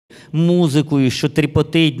музикою, що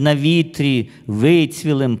тріпотить на вітрі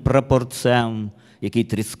вицвілим прапорцем, який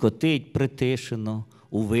тріскотить притишено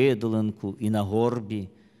у видолинку і на горбі.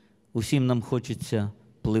 Усім нам хочеться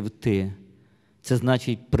пливти. Це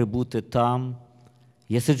значить прибути там.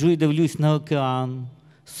 Я сиджу і дивлюсь на океан,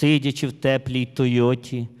 сидячи в теплій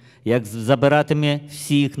Тойоті, як забиратиме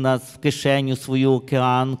всіх нас в кишеню свою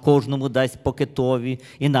океан, кожному дасть по китові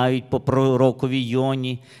і навіть по пророковій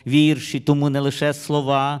Йоні. Вірші, тому не лише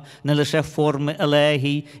слова, не лише форми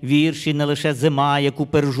елегій, вірші, не лише зима, яку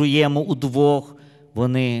пережуємо удвох.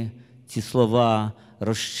 Вони, ці слова,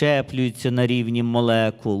 розщеплюються на рівні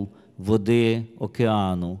молекул води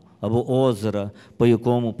океану або озера, по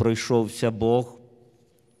якому пройшовся Бог.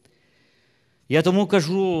 Я тому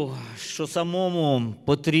кажу, що самому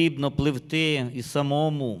потрібно пливти і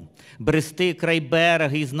самому брести край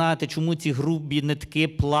берега і знати, чому ці грубі нитки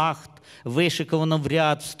плахт вишиковано в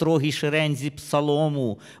ряд в строгій шерензі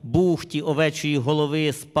псалому, бухті овечої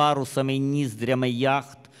голови з парусами й ніздрями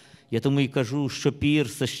яхт. Я тому й кажу, що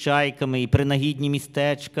пірси з чайками і принагідні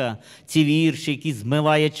містечка, ці вірші, які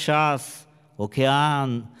змиває час,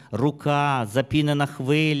 океан, рука, запінена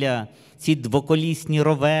хвиля, ці двоколісні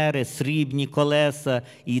ровери, срібні колеса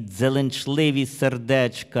і дзеленчливі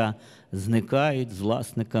сердечка зникають з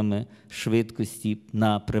власниками швидкості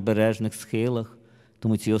на прибережних схилах.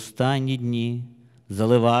 Тому ці останні дні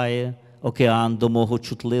заливає океан до мого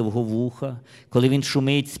чутливого вуха, коли він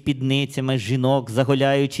шумить спідницями жінок,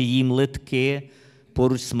 заголяючи їм литки,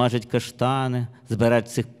 поруч смажать каштани, збирають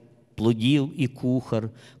цих плодів і кухар,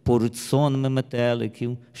 поруч сонми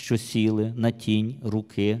метеликів, що сіли на тінь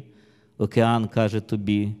руки. Океан каже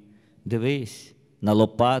тобі, дивись на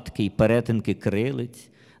лопатки й перетинки крилиць,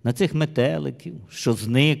 на цих метеликів, що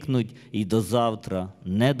зникнуть і до завтра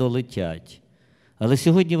не долетять. Але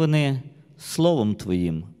сьогодні вони словом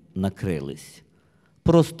твоїм накрились.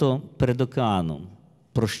 Просто перед океаном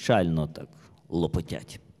прощально так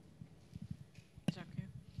лопотять.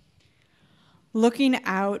 Looking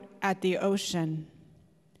out at the ocean,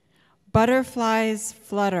 butterflies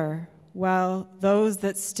flutter, while those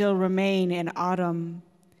that still remain in autumn,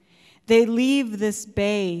 they leave this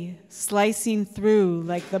bay slicing through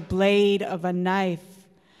like the blade of a knife,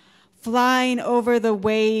 flying over the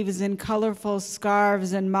waves in colorful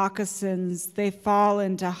scarves and moccasins. They fall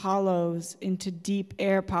into hollows, into deep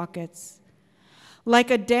air pockets.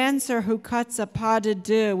 Like a dancer who cuts a pas de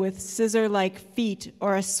deux with scissor-like feet,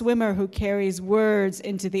 or a swimmer who carries words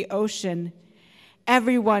into the ocean,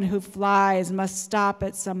 everyone who flies must stop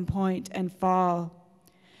at some point and fall.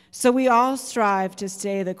 So we all strive to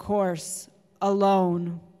stay the course,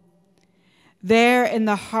 alone. There in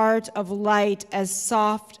the heart of light, as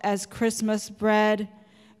soft as Christmas bread,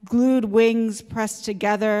 glued wings pressed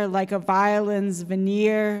together like a violin's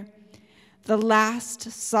veneer, the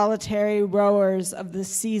last solitary rowers of the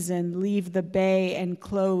season leave the bay and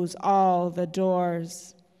close all the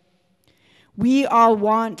doors. We all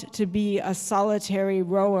want to be a solitary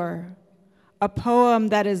rower, a poem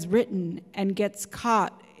that is written and gets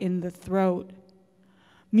caught in the throat,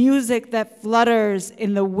 music that flutters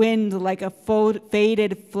in the wind like a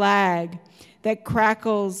faded flag that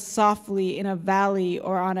crackles softly in a valley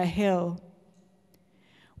or on a hill.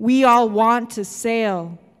 We all want to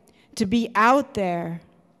sail, to be out there.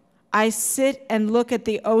 I sit and look at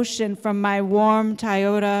the ocean from my warm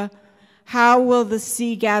Toyota. How will the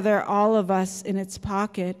sea gather all of us in its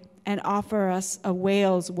pocket and offer us a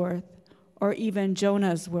whale's worth or even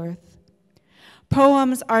Jonah's worth?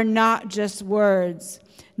 Poems are not just words,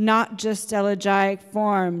 not just elegiac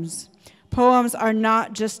forms. Poems are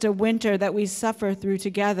not just a winter that we suffer through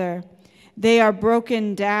together. They are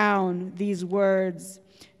broken down, these words,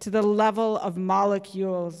 to the level of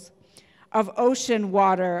molecules, of ocean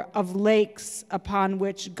water, of lakes upon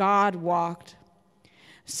which God walked.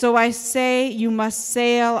 So I say you must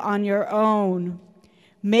sail on your own.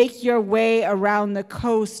 Make your way around the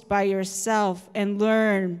coast by yourself and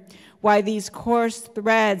learn why these coarse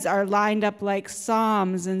threads are lined up like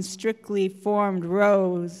psalms in strictly formed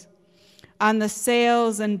rows on the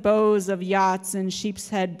sails and bows of yachts in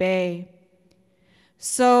Sheepshead Bay.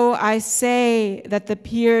 So I say that the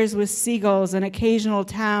piers with seagulls and occasional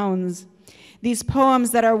towns, these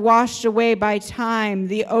poems that are washed away by time,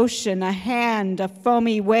 the ocean, a hand, a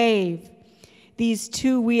foamy wave, these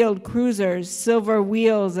two-wheeled cruisers, silver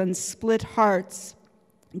wheels and split hearts,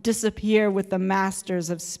 disappear with the masters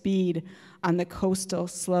of speed on the coastal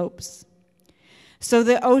slopes. So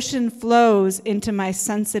the ocean flows into my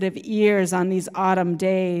sensitive ears on these autumn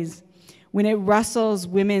days when it rustles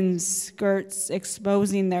women's skirts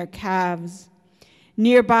exposing their calves.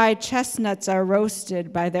 Nearby, chestnuts are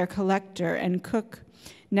roasted by their collector and cook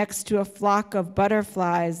next to a flock of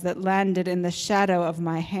butterflies that landed in the shadow of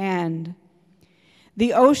my hand.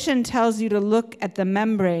 The ocean tells you to look at the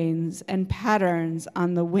membranes and patterns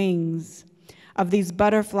on the wings of these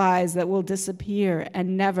butterflies that will disappear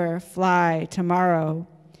and never fly tomorrow.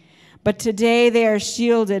 But today they are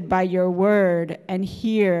shielded by your word, and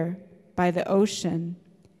here by the ocean,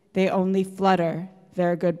 they only flutter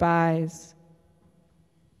their goodbyes.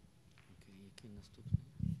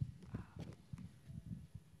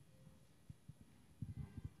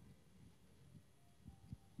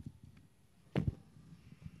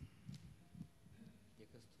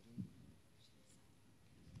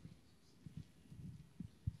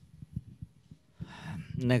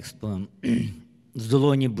 Next poem. З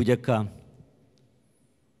долоні будяка.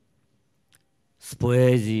 З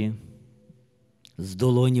поезії, з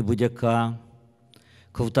долоні будяка,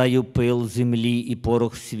 ковтаю пил землі і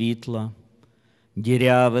порох світла,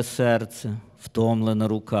 діряве серце, втомлена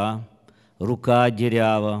рука, рука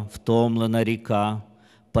дірява, втомлена ріка,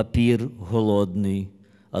 папір голодний,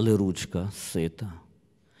 але ручка сита.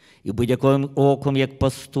 І будь-яким оком, як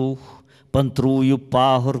пастух, пантрую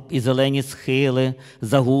пагорб і зелені схили,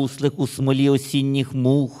 загуслих у смолі осінніх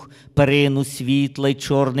мух, перину світла й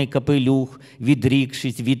чорний капелюх,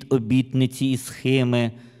 відрікшись від обітниці і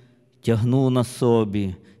схими, тягну на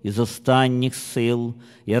собі із останніх сил,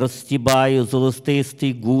 я розстібаю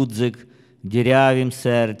золотистий гудзик, в дірявім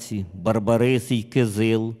серці барбарисий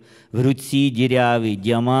кизил, в руці дірявий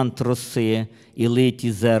діамант роси і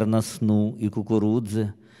литі зерна сну і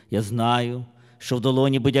кукурудзи. Я знаю, що в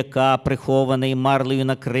долоні будяка, приховане й марлею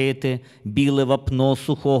накрите, біле вапно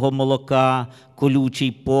сухого молока,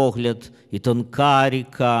 колючий погляд і тонка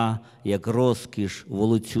ріка, як розкіш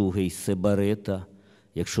волоцюги й сибарита.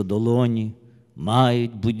 Якщо долоні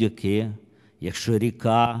мають будяки, якщо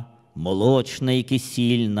ріка молочна і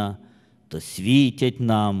кисільна, то світять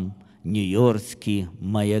нам нью-йоркські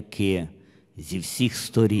маяки зі всіх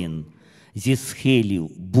сторін, зі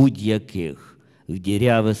схилів будь-яких, в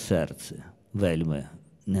діряве серце вельми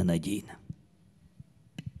ненадійне.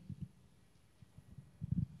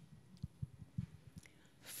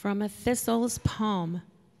 From a thistle's palm.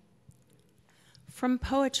 From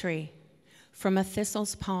poetry, from a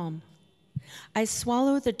thistle's palm. I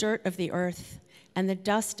swallow the dirt of the earth and the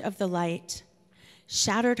dust of the light.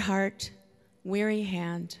 Shattered heart, weary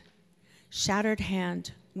hand. Shattered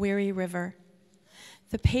hand, weary river.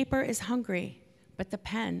 The paper is hungry, but the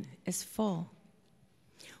pen is full.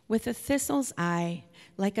 With a thistle's eye,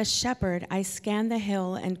 like a shepherd, I scan the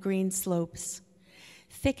hill and green slopes,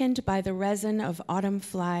 thickened by the resin of autumn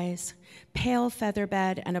flies, pale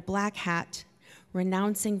featherbed and a black hat,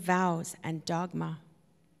 renouncing vows and dogma.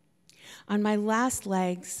 On my last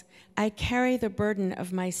legs, I carry the burden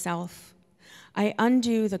of myself. I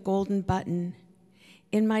undo the golden button.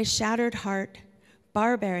 In my shattered heart,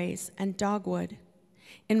 barberries and dogwood.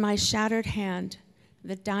 In my shattered hand,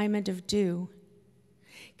 the diamond of dew.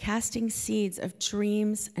 Casting seeds of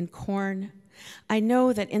dreams and corn, I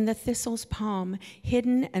know that in the thistle's palm,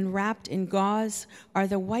 hidden and wrapped in gauze, are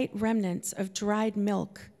the white remnants of dried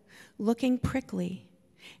milk, looking prickly,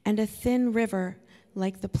 and a thin river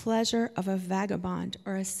like the pleasure of a vagabond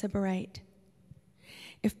or a sybarite.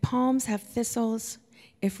 If palms have thistles,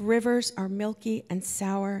 if rivers are milky and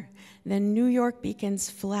sour, then New York beacons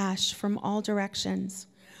flash from all directions,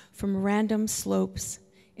 from random slopes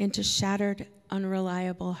into shattered,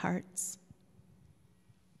 unreliable hearts.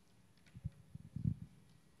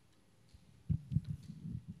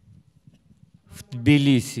 В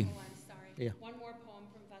Тбілісі. Oh, I'm sorry. Yeah. One more poem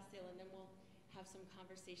from Vasyl, and then we'll have some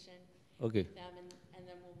conversation Okay. with them, and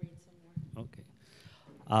then we'll read some more. Okay.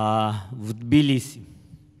 В Тбілісі.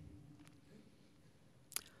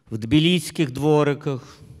 В тбіліських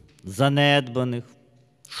двориках, занедбаних,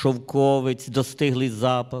 шовковиць, достиглий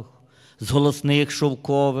запах, з голосних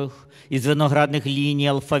шовкових, із виноградних ліній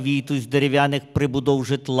алфавіту, з дерев'яних прибудов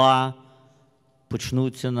житла,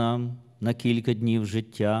 почнуться нам на кілька днів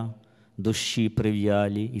життя, дощі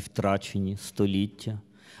прив'ялі і втрачені століття.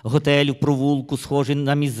 Готель в провулку, схожий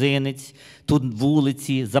на мізинець, тут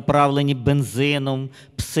вулиці, заправлені бензином,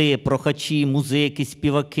 пси, прохачі, музики,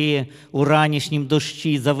 співаки, у ранішнім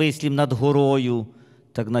дощі, завислім над горою,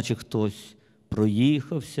 так наче хтось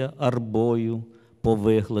проїхався арбою по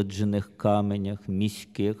вигладжених каменях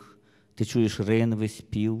міських. Ти чуєш ринвий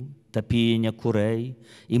спів та піяння курей,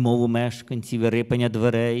 і мову мешканців, і рипання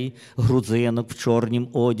дверей, грузинок в чорнім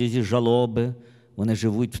одязі жалоби. Вони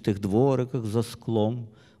живуть в тих двориках за склом,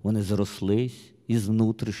 вони зрослись із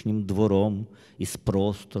внутрішнім двором, із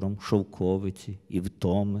простором шовковиці і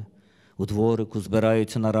втоми. У дворику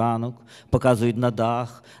збираються на ранок, показують на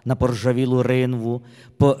дах, на поржавілу ринву,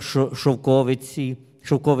 по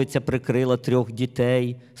шовковиця прикрила 3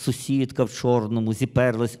 дітей, сусідка в чорному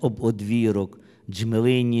зіперлась об одвірок,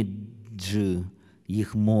 джмелині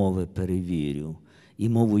їх мови перевірю, і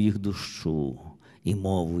мову їх дощу, і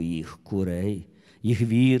мову їх курей, їх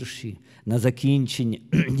вірші,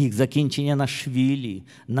 їх закінчення на швілі,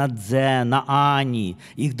 на дзе, на ані,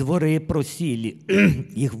 їх двори просілі,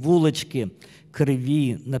 їх вулички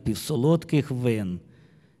криві напівсолодких вин.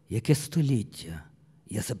 Яке століття,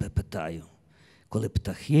 я себе питаю, коли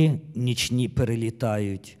птахи нічні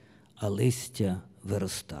перелітають, а листя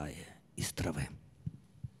виростає із трави.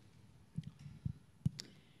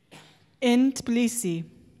 In Tbilisi.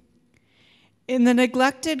 In the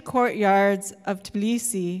neglected courtyards of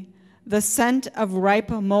Tbilisi, the scent of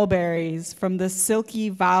ripe mulberries from the silky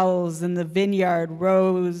vowels in the vineyard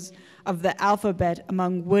rows of the alphabet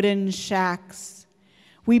among wooden shacks.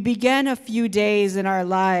 We began a few days in our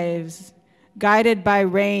lives, guided by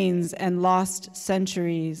rains and lost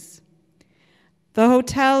centuries. The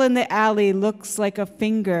hotel in the alley looks like a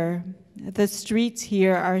finger. The streets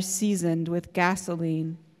here are seasoned with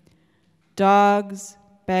gasoline. Dogs,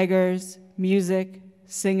 beggars, music,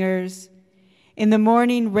 singers. In the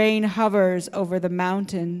morning, rain hovers over the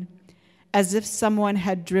mountain as if someone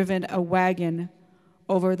had driven a wagon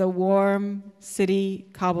over the warm city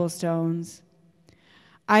cobblestones.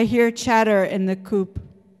 I hear chatter in the coop,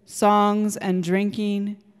 songs and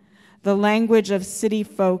drinking, the language of city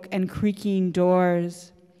folk and creaking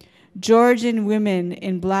doors. Georgian women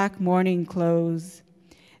in black mourning clothes.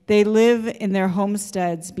 They live in their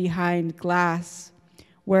homesteads behind glass,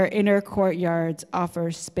 where inner courtyards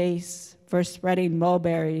offer space for spreading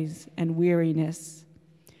mulberries and weariness.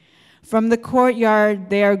 From the courtyard,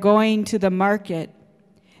 they are going to the market.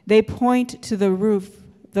 They point to the roof,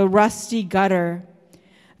 the rusty gutter.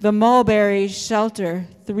 The mulberries shelter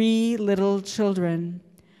 3 little children.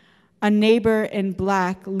 A neighbor in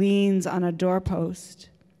black leans on a doorpost.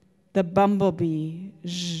 The bumblebee,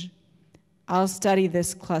 zh. I'll study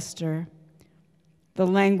this cluster. The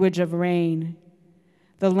language of rain,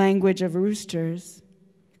 the language of roosters.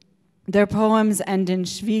 Their poems end in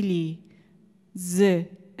shvili, z,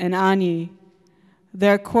 and ani.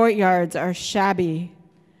 Their courtyards are shabby.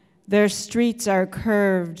 Their streets are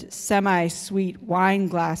curved, semi-sweet wine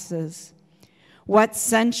glasses. What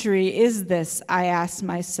century is this, I ask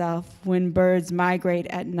myself, when birds migrate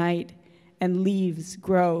at night and leaves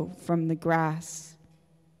grow from the grass?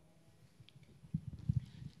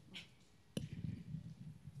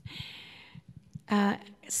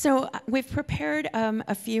 So we've prepared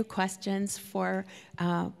a few questions for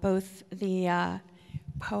both the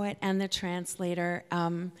poet and the translator.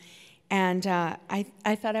 And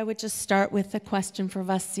I thought I would just start with a question for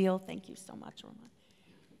Vasyl. Thank you so much,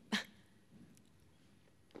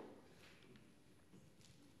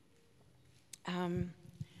 Roman.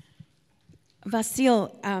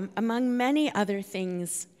 Vasyl, among many other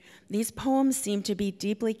things, these poems seem to be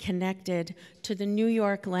deeply connected to the New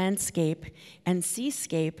York landscape and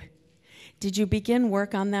seascape. Did you begin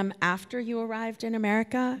work on them after you arrived in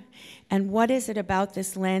America? And what is it about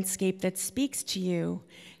this landscape that speaks to you?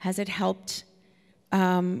 Has it helped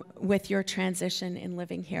with your transition in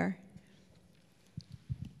living here?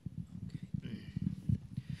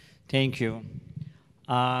 Thank you.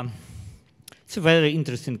 It's a very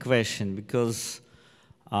interesting question because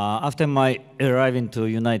after my arriving to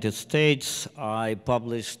United States, I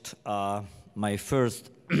published my first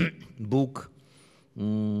book.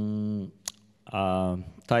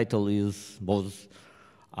 Title was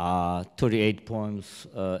 38 poems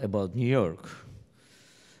about New York.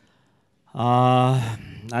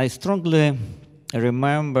 I strongly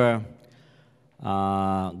remember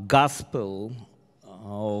gospel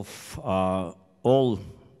of all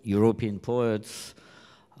European poets,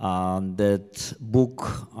 that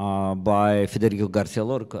book by Federico Garcia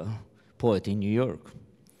Lorca, poet in New York.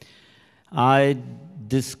 I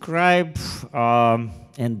describe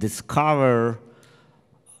and discover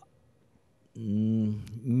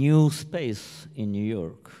new space in New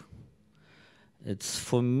York. It's,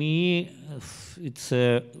 for me, it's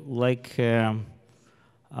like a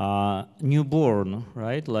newborn,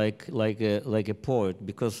 right? Like a poet,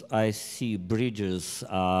 because I see bridges,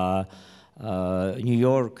 New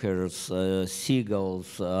Yorkers, seagulls,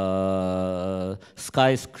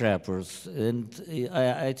 skyscrapers, and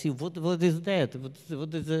I see what is that?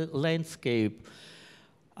 What is the landscape?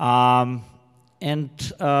 And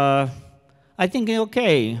I think,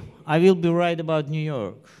 okay, I will be right about New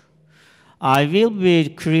York. I will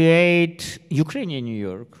create Ukrainian New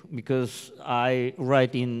York because I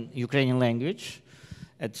write in Ukrainian language.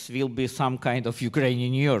 It will be some kind of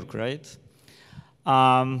Ukrainian New York, right?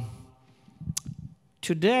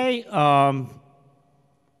 Today,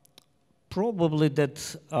 probably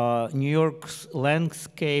that New York's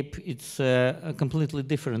landscape, it's completely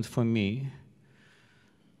different for me.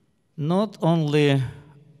 Not only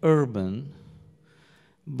urban,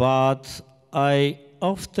 but I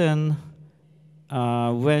often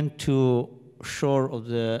went to shore of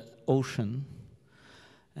the ocean,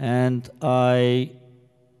 and I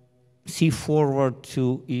see forward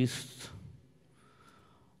to east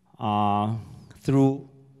through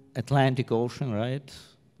Atlantic Ocean, right?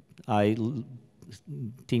 I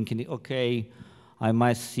thinking, okay, I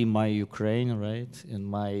must see my Ukraine, right, and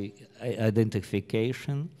my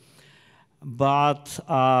identification. But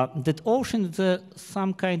that ocean is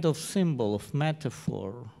some kind of symbol, of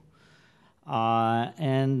metaphor.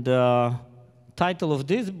 And title of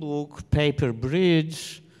this book, Paper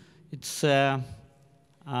Bridge, it's a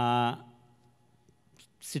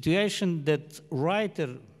situation that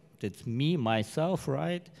writer, that's me, myself,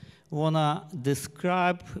 right, wanna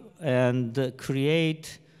describe and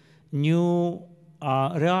create new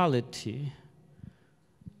reality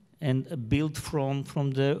and build from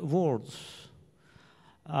the words.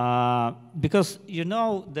 Because you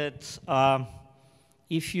know that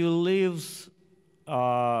if you live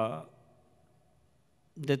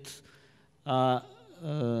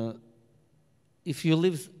if you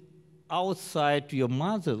live outside your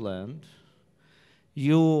motherland,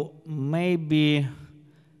 you may be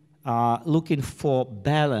looking for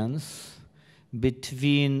balance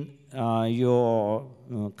between your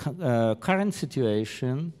current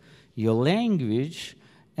situation, your language,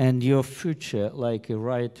 and your future, like a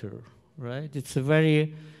writer, right? It's a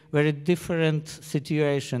very, very different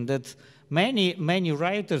situation that many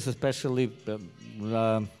writers, especially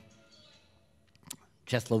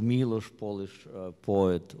Czesław Miłosz, Polish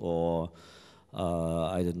poet, or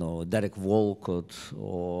I don't know, Derek Walcott,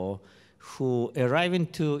 or who arrive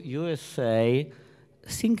into USA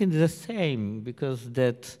thinking the same, because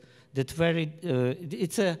that very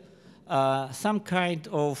it's a some kind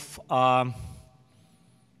of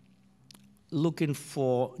looking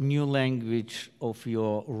for new language of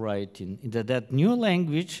your writing. That new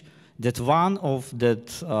language, that one of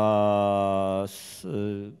that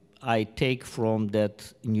I take from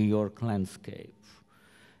that New York landscape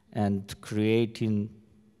and creating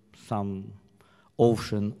some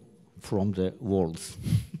ocean from the worlds.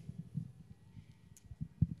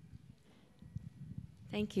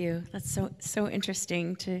 Thank you. That's so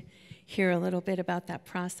interesting to hear a little bit about that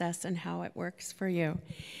process and how it works for you.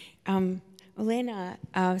 Olena,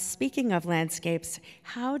 speaking of landscapes,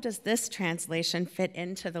 how does this translation fit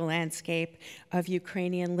into the landscape of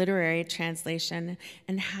Ukrainian literary translation,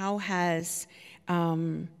 and how has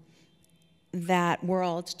that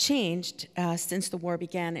world changed since the war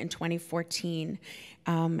began in 2014?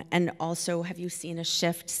 And also, have you seen a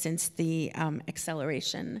shift since the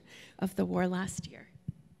acceleration of the war last year?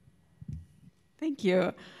 Thank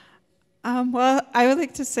you. Well, I would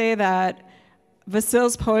like to say that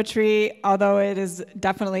Vasyl's poetry, although it is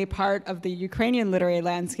definitely part of the Ukrainian literary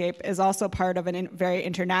landscape, is also part of a very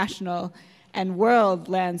international and world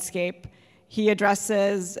landscape. He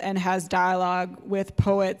addresses and has dialogue with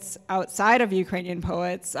poets outside of Ukrainian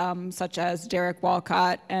poets, such as Derek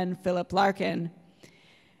Walcott and Philip Larkin.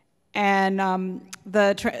 And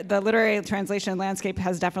the literary translation landscape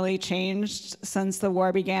has definitely changed since the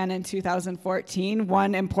war began in 2014.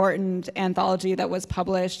 One important anthology that was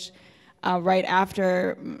published right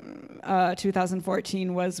after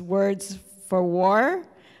 2014 was Words for War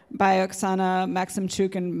by Oksana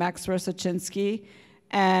Maximchuk and Max Rosachinsky.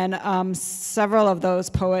 And several of those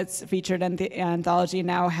poets featured in the anthology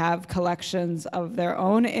now have collections of their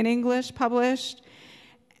own in English published.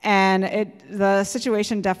 And the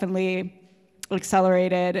situation definitely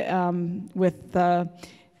accelerated with the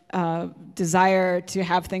desire to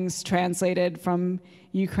have things translated from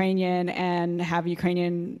Ukrainian and have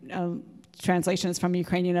Ukrainian translations from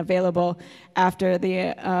Ukrainian available after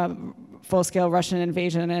the full-scale Russian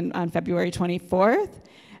invasion on February 24th.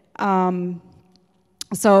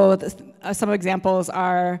 Some examples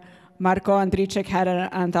are Marko Andriček had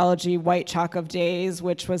an anthology, White Chalk of Days,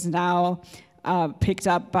 which was now picked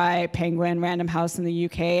up by Penguin Random House in the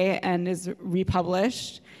UK and is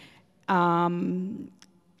republished. Katerina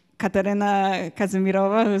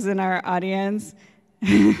Kazimirova, who's in our audience,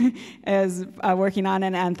 is working on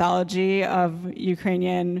an anthology of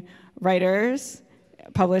Ukrainian writers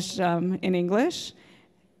published in English.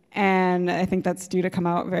 and I think that's due to come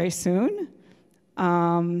out very soon.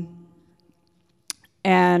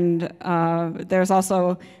 There's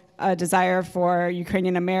also a desire for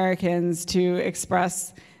Ukrainian Americans to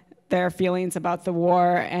express their feelings about the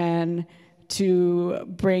war and to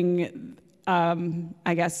bring,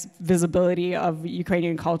 I guess, visibility of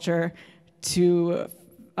Ukrainian culture to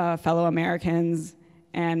fellow Americans.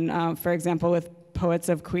 And for example, with Poets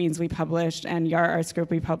of Queens, we published, and Yar Arts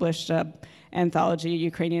Group, we published an anthology,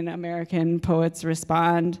 Ukrainian American Poets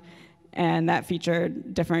Respond, and that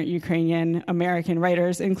featured different Ukrainian American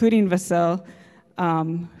writers, including Vasyl,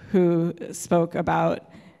 who spoke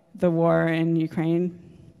about the war in Ukraine.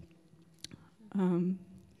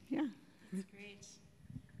 Yeah. That's great.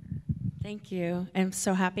 Thank you. I'm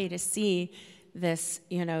so happy to see this,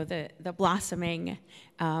 the blossoming.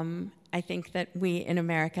 I think that we in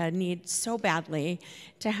America need so badly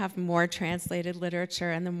to have more translated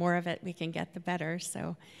literature, and the more of it we can get, the better.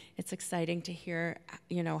 So it's exciting to hear,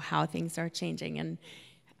 how things are changing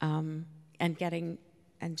and getting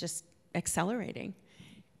and just accelerating.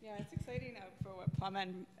 Yeah, it's exciting for what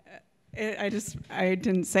Plamen. I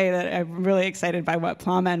didn't say that I'm really excited by what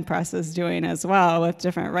Plamen Press is doing as well with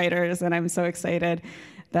different writers, and I'm so excited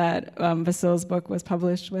that Vasyl's book was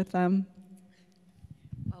published with them.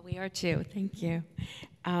 Well, we are too. Thank you.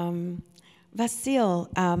 Vasyl,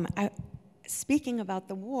 speaking about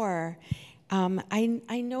the war,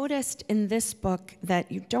 I noticed in this book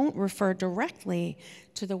that you don't refer directly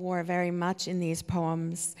to the war very much in these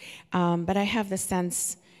poems, but I have the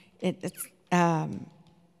sense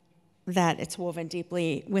that it's woven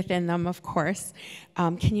deeply within them, of course.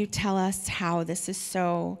 Can you tell us how this is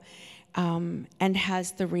so, and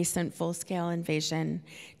has the recent full-scale invasion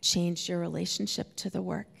changed your relationship to the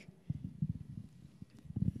work?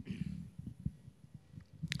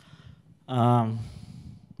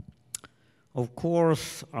 Of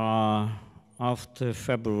course, after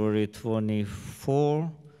February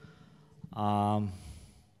 24,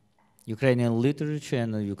 Ukrainian literature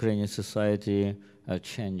and Ukrainian society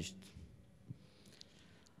changed.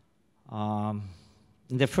 In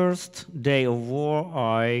the first day of war,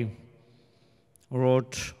 I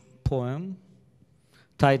wrote a poem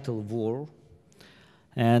titled War,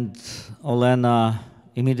 and Olena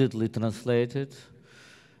immediately translated.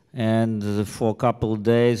 And for a couple of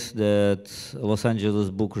days, that Los Angeles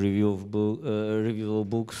Book Review of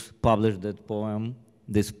Books published that poem,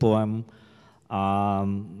 this poem.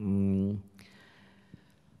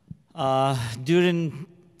 During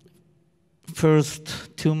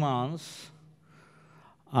first 2 months,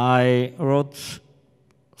 I wrote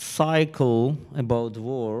cycle about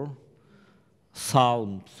war,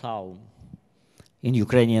 psalm, in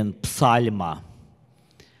Ukrainian psalma.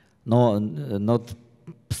 No, not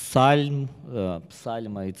psalm,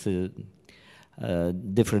 psalma, it's a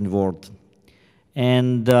different word.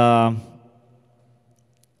 And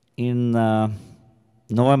in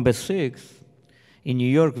November 6th, in New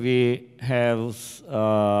York, we have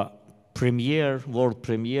world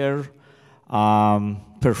premiere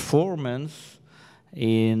performance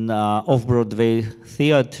in off-Broadway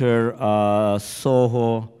theater,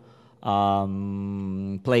 Soho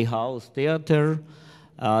Playhouse Theater.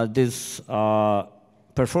 This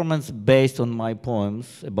performance based on my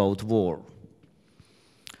poems about war.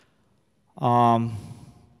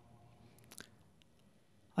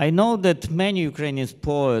 I know that many Ukrainian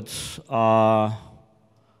poets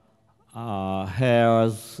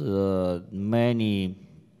has many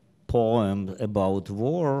poems about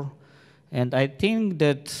war, and I think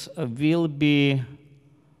that will be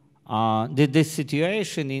this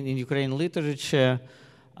situation in Ukrainian literature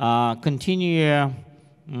continue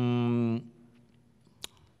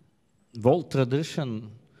world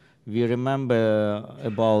tradition. We remember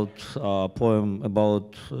about poem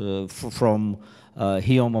about from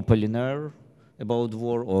Guillaume Apollinaire about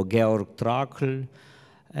war, or Georg Trakl.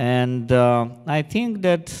 And I think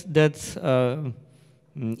that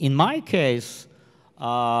in my case,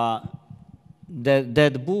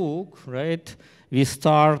 that book, right, we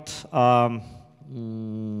start,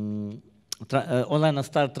 Olena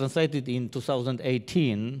started translated in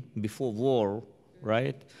 2018, before war,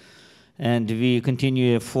 right? And we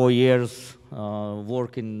continue 4 years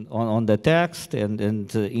working on the text, and in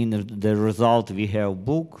the result we have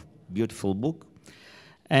book, beautiful book.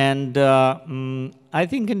 And I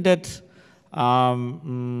think in that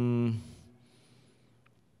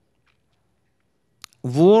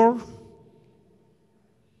war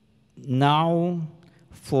now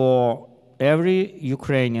for every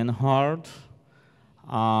Ukrainian heart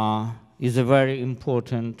is a very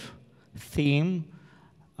important theme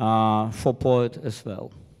for poet as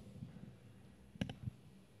well.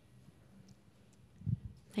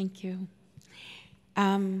 Thank you.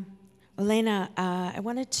 Olena, I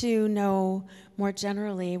wanted to know more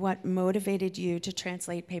generally what motivated you to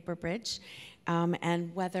translate Paper Bridge,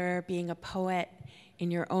 and whether being a poet in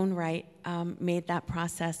your own right made that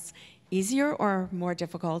process easier or more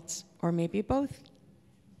difficult, or maybe both.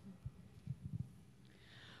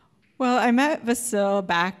 Well, I met Vasyl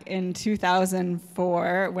back in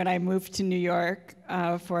 2004 when I moved to New York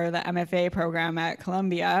for the MFA program at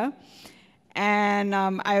Columbia. And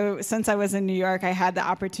since I was in New York, I had the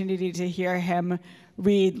opportunity to hear him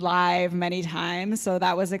read live many times, so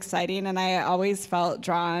that was exciting, and I always felt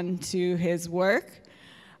drawn to his work.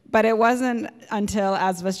 But it wasn't until,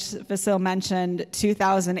 as Vasyl mentioned,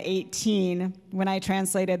 2018, when I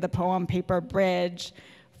translated the poem Paper Bridge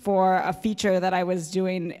for a feature that I was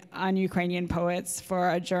doing on Ukrainian poets for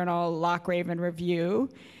a journal, Lockraven Review.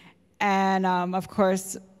 And of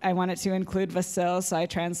course, I wanted to include Vasyl, so I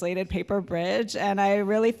translated Paper Bridge, and I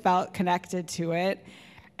really felt connected to it.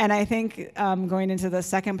 And I think going into the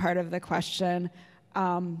second part of the question,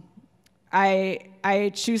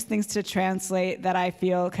 I choose things to translate that I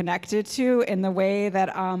feel connected to in the way that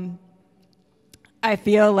I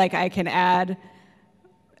feel like I can add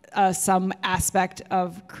some aspect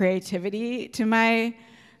of creativity to my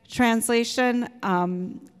translation.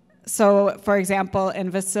 So, for example,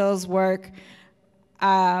 in Vasyl's work,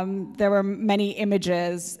 there were many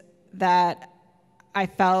images that I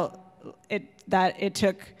felt that it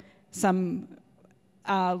took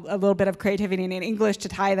a little bit of creativity in English to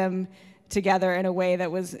tie them together in a way that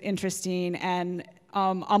was interesting and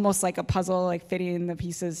almost like a puzzle, like fitting the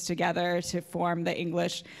pieces together to form the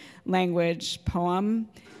English language poem.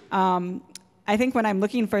 I think when I'm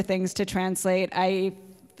looking for things to translate, I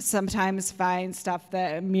sometimes find stuff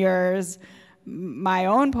that mirrors my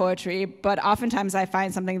own poetry, but oftentimes I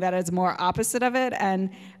find something that is more opposite of it,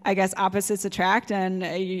 and I guess opposites attract, and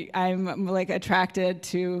I'm like attracted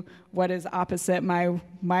to what is opposite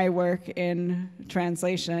my work in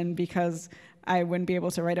translation, because I wouldn't be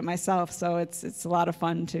able to write it myself, so it's a lot of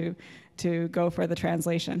fun to go for the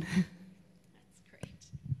translation. That's great.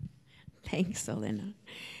 Thanks, Olena.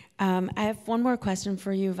 I have one more question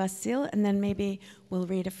for you, Vasyl, and then maybe we'll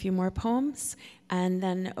read a few more poems and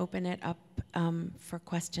then open it up for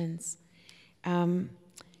questions.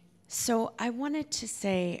 So I wanted to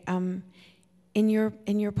say, in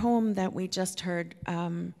your poem that we just heard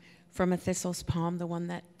from A Thistle's Palm, the one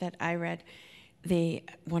that I read, the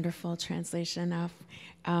wonderful translation of,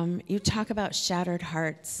 you talk about shattered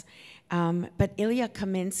hearts. But Ilya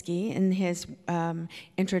Kaminsky, in his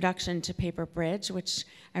introduction to Paper Bridge, which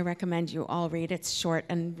I recommend you all read, it's short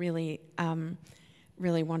and really,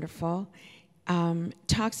 really wonderful,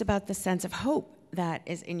 talks about the sense of hope that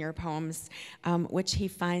is in your poems, which he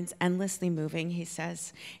finds endlessly moving, he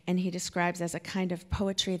says, and he describes as a kind of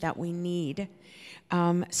poetry that we need.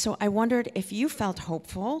 So I wondered if you felt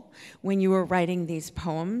hopeful when you were writing these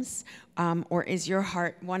poems, or is your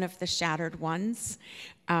heart one of the shattered ones?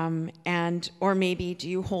 Or maybe do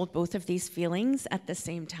you hold both of these feelings at the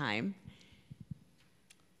same time?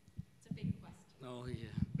 It's a big question. Oh, yeah.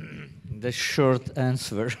 The short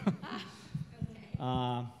answer.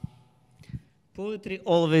 Poetry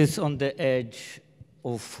always on the edge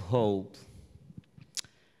of hope.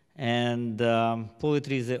 And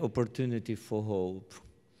poetry is an opportunity for hope.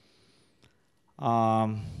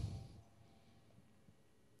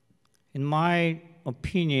 In my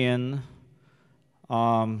opinion,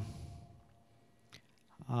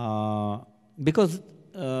 because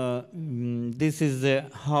this is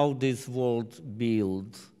how this world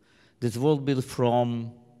builds. This world builds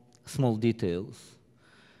from small details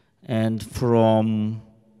and from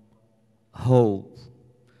hope.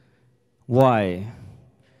 Why?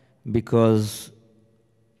 Because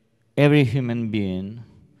every human being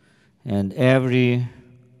and every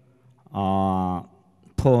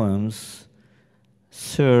poems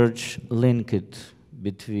search linked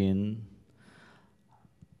between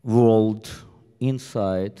world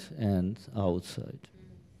inside and outside.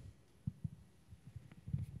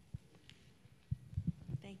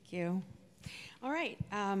 Thank you. All right.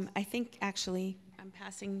 I think actually I'm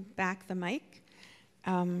passing back the mic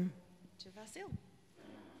to Vasyl.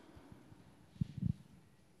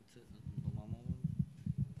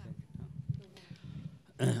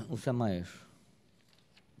 Усе маєш.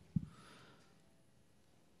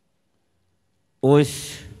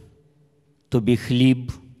 Ось тобі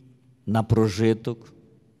хліб на прожиток,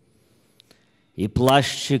 і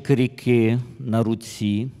плащик ріки на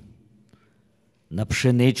руці, на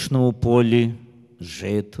пшеничному полі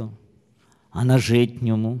жито, а на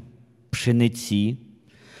житньому пшениці,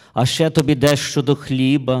 а ще тобі дещо до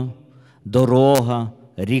хліба, дорога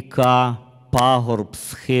ріка, пагорб,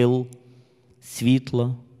 схил,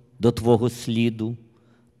 світло до твого сліду,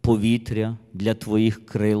 повітря для твоїх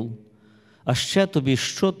крил. А ще тобі,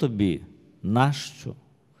 що тобі, нащо?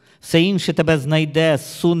 Все інше тебе знайде,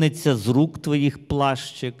 сунеться з рук твоїх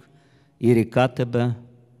плащик, і ріка тебе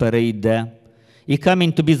перейде, і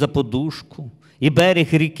камінь тобі за подушку, і берег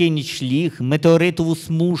ріки нічліг, метеоритову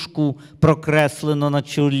смужку прокреслено на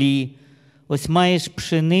чолі. Ось маєш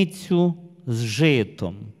пшеницю з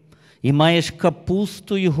житом, і маєш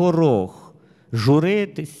капусту й горох,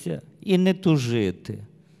 журитися і не тужити.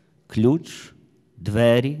 Ключ,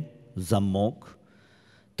 двері, замок.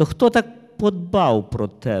 То хто так подбав про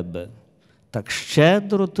тебе, так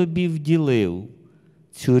щедро тобі вділив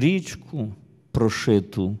цю річку,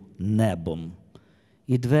 прошиту небом,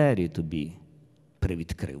 і двері тобі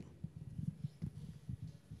привідкрив?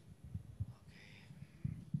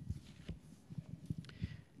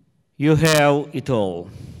 You have it all.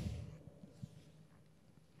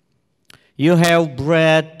 You have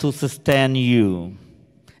bread to sustain you,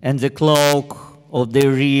 and the cloak of the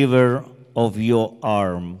river of your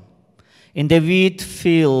arm. In the wheat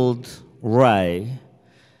field, rye,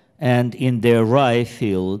 and in the rye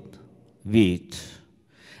field, wheat.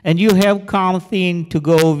 And you have something to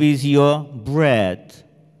go with your bread,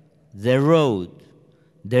 the road,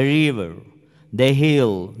 the river, the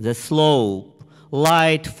hill, the slope,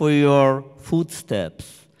 light for your footsteps,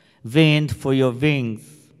 wind for your wings.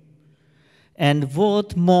 And what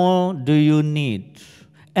more do you need?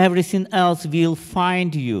 Everything else will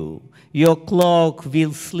find you. Your cloak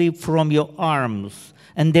will slip from your arms,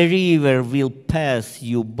 and the river will pass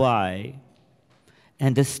you by.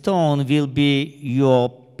 And the stone will be your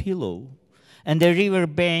pillow, and the river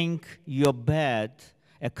bank your bed.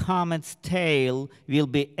 A comet's tail will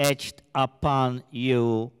be etched upon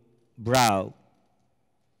your brow.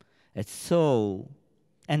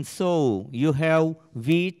 And so you have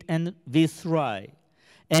wheat and with rye,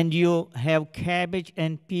 and you have cabbage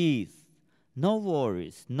and peas. No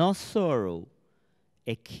worries, no sorrow,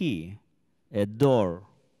 a key, a door,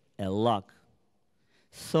 a lock.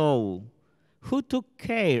 So, who took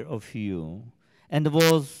care of you and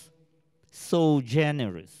was so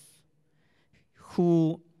generous?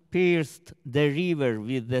 Who pierced the river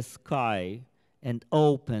with the sky and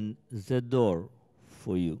opened the door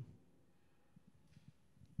for you?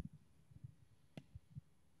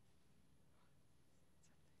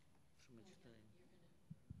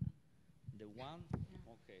 The one?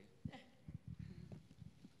 Okay.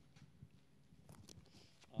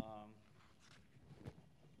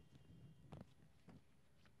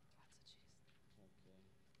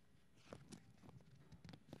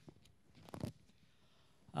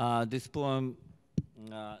 This poem,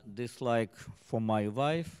 dislike for my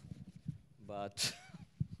wife, but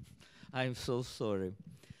I'm so sorry.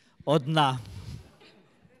 Одна.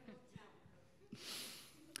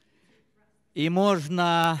 І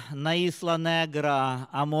можна на Ісла Негра,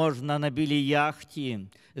 а можна на білій яхті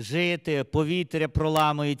жити, повітря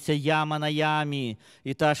проламується яма на ямі,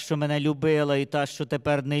 і та, що мене любила, і та, що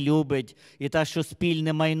тепер не любить, і та, що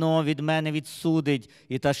спільне майно від мене відсудить,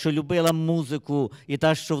 і та, що любила музику, і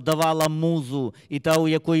та, що вдавала музу, і та, у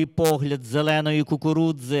якої погляд зеленої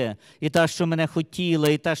кукурудзи, і та, що мене хотіла,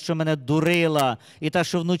 і та, що мене дурила, і та,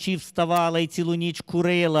 що вночі вставала і цілу ніч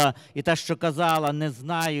курила, і та, що казала «не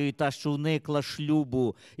знаю», і та, що уникла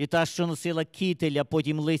шлюбу, і та, що носила кітеля,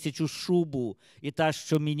 потім лисячу шубу, і та,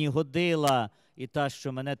 що мені годила, і та,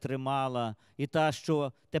 що мене тримала, і та,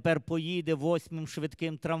 що тепер поїде 8-м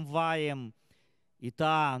швидким трамваєм, і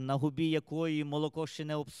та, на губі якої молоко ще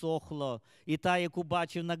не обсохло, і та, яку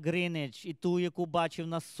бачив на Гринич, і ту, яку бачив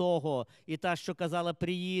на Сого, і та, що казала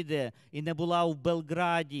приїде, і не була в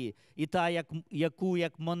Белграді, і та, яку,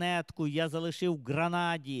 як монетку, я залишив в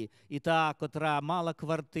Гранаді, і та, котра мала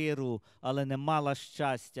квартиру, але не мала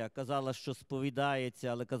щастя, казала, що сповідається,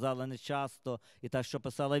 але казала не часто, і та, що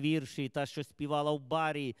писала вірші, і та, що співала в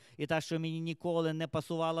барі, і та, що мені ніколи не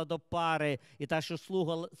пасувала до пари, і та, що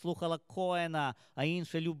слухала Коена, а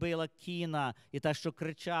інша любила кіна, і та, що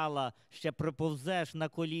кричала, ще приповзеш на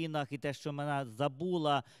колінах, і те, що мене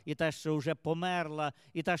забула, і те, що вже померла,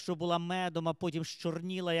 і та, що була медом, а потім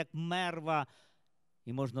щорніла, як мерва.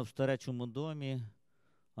 І можна в старечому домі,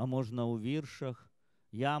 а можна у віршах,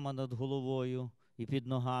 яма над головою, і під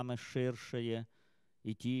ногами ширшає,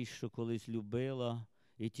 і ті, що колись любила,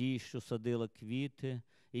 і ті, що садила квіти,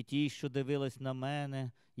 і ті, що дивилась на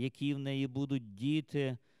мене, які в неї будуть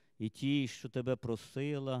діти, і ті, що тебе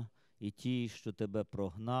просила, і ті, що тебе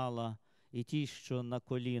прогнала, і ті, що на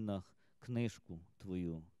колінах книжку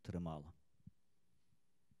твою тримала.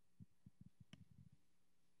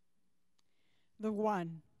 the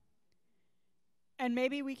one. And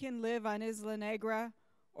maybe we can live on Isla Negra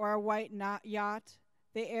or a white yacht.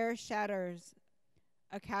 The air shatters,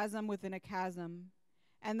 a chasm within a chasm.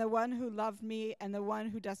 And the one who loved me and the one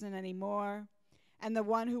who doesn't anymore, and the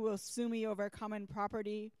one who will sue me over common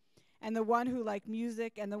property, and the one who liked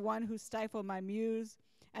music and the one who stifled my muse,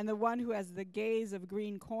 and the one who has the gaze of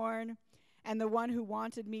green corn, and the one who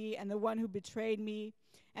wanted me and the one who betrayed me,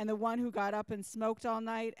 and the one who got up and smoked all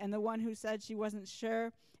night, and the one who said she wasn't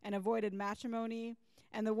sure and avoided matrimony,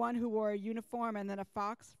 and the one who wore a uniform and then a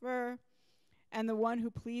fox fur, and the one who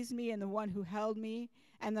pleased me and the one who held me,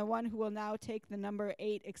 and the one who will now take the number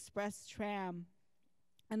 8 express tram,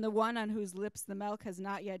 and the one on whose lips the milk has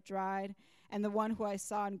not yet dried, and the one who I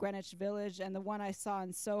saw in Greenwich Village, and the one I saw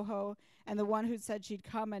in Soho, and the one who said she'd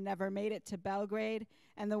come and never made it to Belgrade,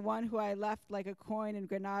 and the one who I left like a coin in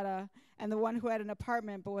Granada, and the one who had an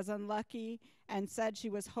apartment but was unlucky and said she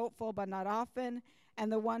was hopeful but not often,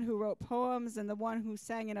 and the one who wrote poems, and the one who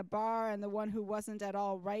sang in a bar, and the one who wasn't at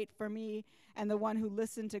all right for me, and the one who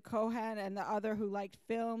listened to Cohen, and the other who liked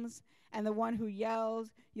films, and the one who yelled,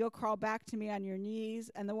 "You'll crawl back to me on your knees,"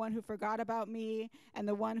 and the one who forgot about me, and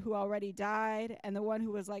the one who already died, and the one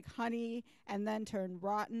who was like honey and then turned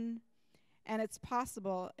rotten. And it's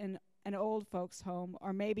possible in an old folks' home,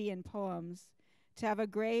 or maybe in poems, to have a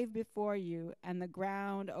grave before you and the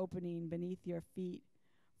ground opening beneath your feet,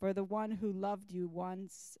 for the one who loved you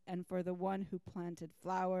once, and for the one who planted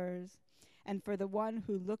flowers, and for the one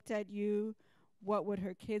who looked at you, what would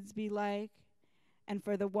her kids be like, and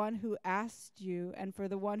for the one who asked you, and for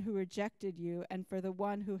the one who rejected you, and for the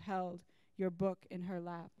one who held your book in her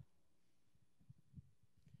lap.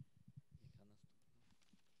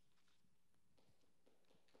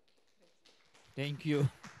 Thank you.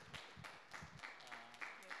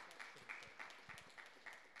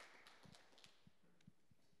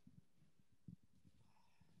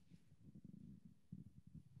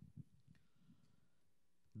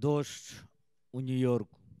 Дощ у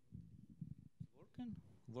Нью-Йорку.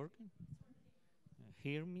 Working?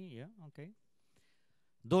 Hear me? Yeah, okay.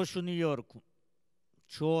 Дощ у Нью-Йорку.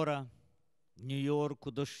 Вчора в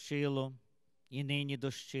Нью-Йорку дощило, і нині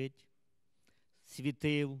дощить.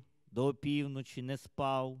 Світив до опівночі, не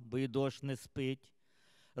спав, бо і дощ не спить.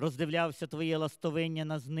 Роздивлявся твоє ластовиння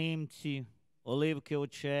на знимці, оливки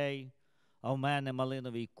очей, а в мене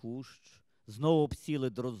малиновий кущ. Знову обсіли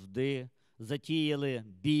дрозди, затіяли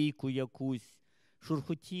бійку якусь,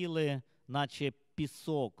 шурхотіли, наче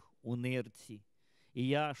пісок у нирці. І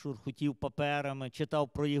я шурхотів паперами, читав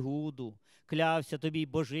про Єгуду, клявся тобі й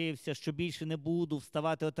божився, що більше не буду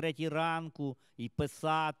вставати о 3 ранку і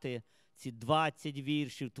писати ці 20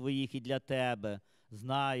 віршів твоїх і для тебе.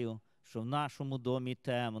 Знаю, що в нашому домі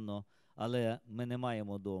темно, але ми не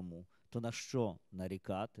маємо дому. То на що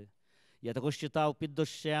нарікати? Я також читав під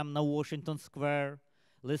дощем на Вашингтон-сквер.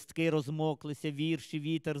 Листки розмоклися, вірші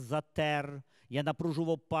вітер затер. Я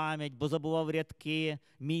напружував пам'ять, бо забував рядки,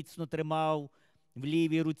 міцно тримав в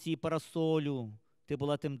лівій руці парасолю. Ти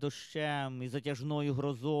була тим дощем і затяжною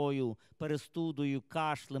грозою, перестудою,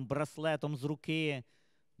 кашлем, браслетом з руки.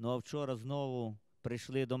 Ну а вчора знову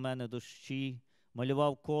прийшли до мене дощі,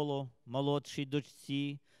 малював коло молодшій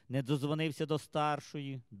дочці, не додзвонився до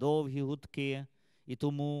старшої, довгі гудки. І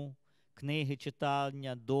тому книги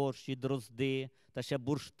читання, дощ і дрозди, та ще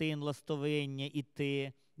бурштин ластовиння і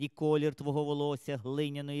ти, і колір твого волосся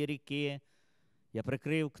глиняної ріки. Я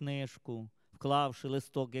прикрив книжку, вклавши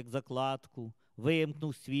листок, як закладку,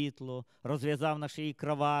 вимкнув світло, розв'язав на шиї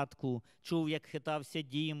краватку, чув, як хитався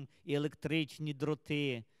дім і електричні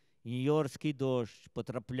дроти. І нью-йоркський дощ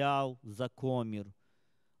потрапляв за комір.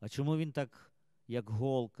 А чому він так, як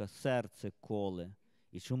голка, серце коле?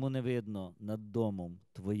 І чому не видно над домом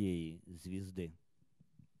твоєї звізди?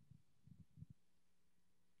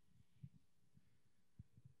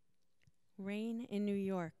 Rain in New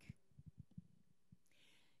York.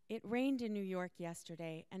 It rained in New York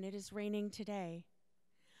yesterday, and it is raining today.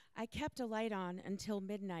 I kept a light on until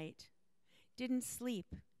midnight. Didn't sleep,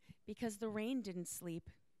 because the rain didn't sleep.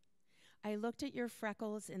 I looked at your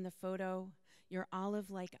freckles in the photo, your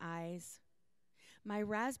olive-like eyes. My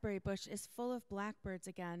raspberry bush is full of blackbirds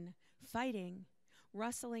again, fighting,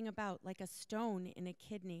 rustling about like a stone in a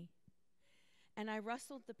kidney. And I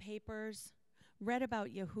rustled the papers, read about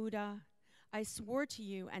Yehuda. I swore to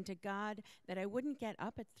you and to God that I wouldn't get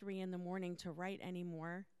up at 3 a.m. to write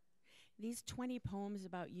anymore. These 20 poems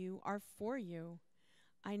about you are for you.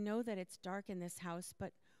 I know that it's dark in this house,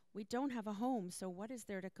 but we don't have a home, so what is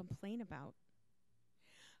there to complain about?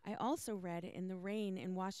 I also read in the rain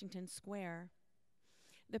in Washington Square.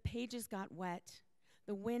 The pages got wet.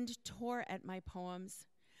 The wind tore at my poems.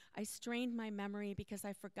 I strained my memory because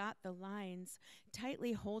I forgot the lines,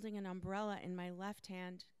 tightly holding an umbrella in my left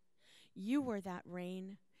hand. You were that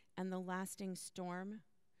rain and the lasting storm,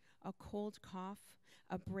 a cold cough,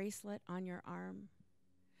 a bracelet on your arm.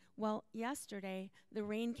 Well, yesterday, the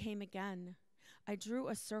rain came again. I drew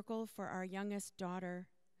a circle for our youngest daughter.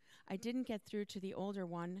 I didn't get through to the older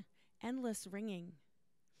one, endless ringing.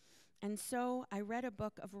 And so I read a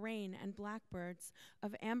book of rain and blackbirds,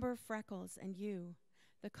 of amber freckles and you,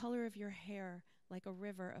 the color of your hair like a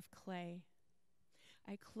river of clay.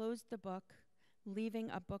 I closed the book, leaving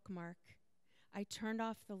a bookmark. I turned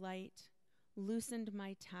off the light, loosened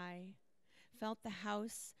my tie, felt the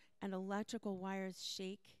house and electrical wires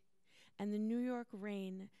shake, and the New York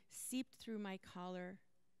rain seeped through my collar.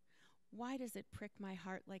 Why does it prick my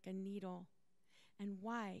heart like a needle? And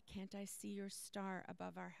why can't I see your star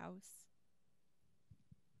above our house?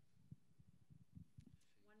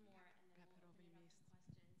 One more, and then we'll open it up to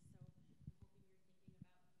questions. So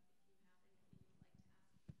I'm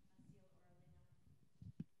hoping you're thinking about if you have anything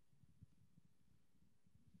you'd like to ask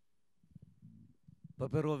Vasyl or Olena.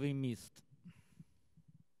 Паперовий міст.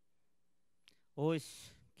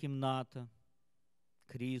 Ось кімната,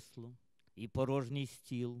 крісло і порожній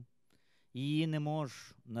стіл. Її не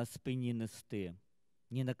можеш на спині нести,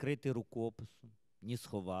 ні накрити рукописом, ні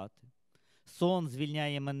сховати. Сон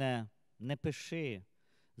звільняє мене, не пиши.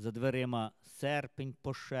 За дверима серпень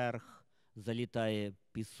пошерх, залітає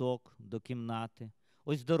пісок до кімнати.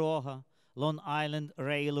 Ось дорога, Long Island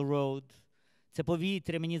Railroad. Це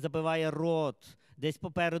повітря мені забиває рот, десь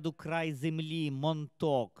попереду край землі,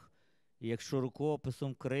 Монток. І якщо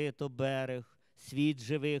рукописом крито берег, світ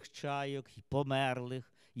живих чайок й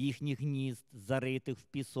померлих, їхніх гнізд, заритих в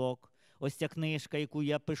пісок. Ось ця книжка, яку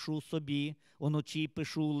я пишу собі, уночі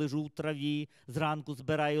пишу, лежу в траві, зранку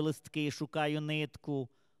збираю листки, шукаю нитку,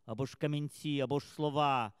 або ж камінці, або ж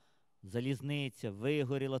слова. Залізниця,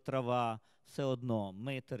 вигоріла трава, все одно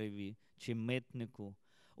митареві чи митнику.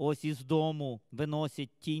 Ось із дому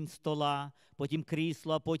виносять тінь стола, потім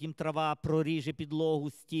крісло, а потім трава проріже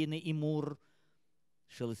підлогу, стіни і мур.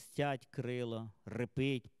 Шелестять крила,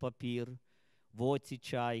 рипить папір, в оці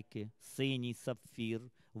чайки, синій сапфір,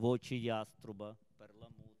 в очі яструба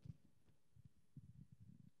перламутр.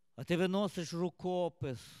 А ти виносиш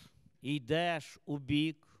рукопис і йдеш у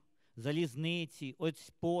бік залізниці,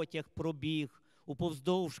 ось потяг пробіг,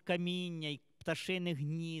 уповздовж каміння й пташиних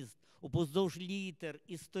гнізд, уповздовж літер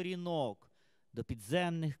і сторінок, до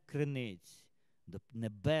підземних криниць, до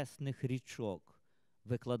небесних річок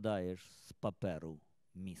викладаєш з паперу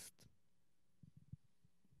міст.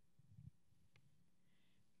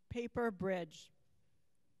 Paper bridge.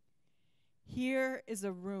 Here is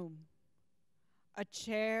a room, a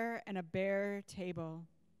chair and a bare table.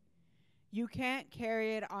 You can't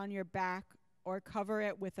carry it on your back or cover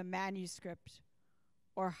it with a manuscript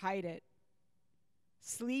or hide it.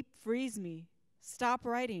 Sleep frees me. Stop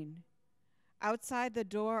writing. Outside the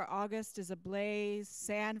door, August is ablaze.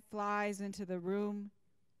 Sand flies into the room.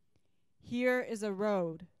 Here is a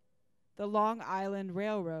road, the Long Island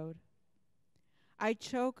Railroad. I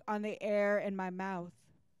choke on the air in my mouth.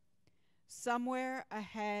 Somewhere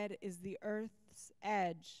ahead is the earth's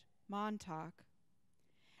edge, Montauk.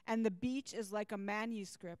 And the beach is like a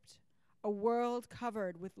manuscript, a world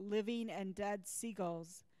covered with living and dead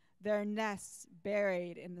seagulls, their nests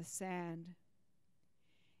buried in the sand.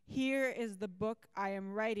 Here is the book I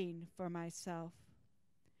am writing for myself.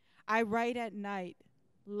 I write at night,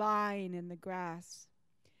 lying in the grass,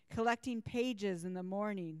 collecting pages in the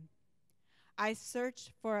morning. I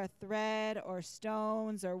search for a thread or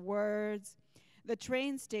stones or words. The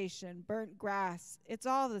train station, burnt grass, it's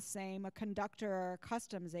all the same, a conductor or a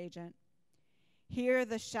customs agent. Here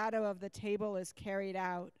the shadow of the table is carried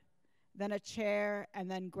out, then a chair,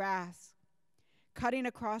 and then grass. Cutting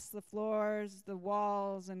across the floors, the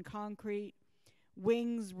walls, and concrete,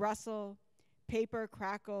 wings rustle, paper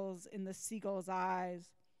crackles in the seagull's eyes,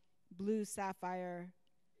 blue sapphire,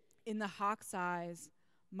 in the hawk's eyes,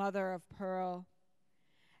 mother of pearl.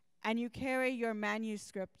 And you carry your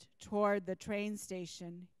manuscript toward the train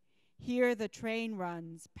station. Here the train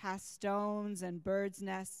runs, past stones and birds'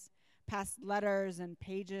 nests, past letters and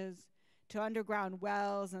pages, to underground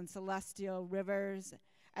wells and celestial rivers,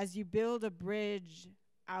 as you build a bridge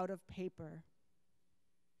out of paper.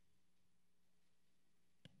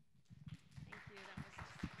 Thank you. That was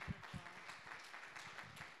just wonderful.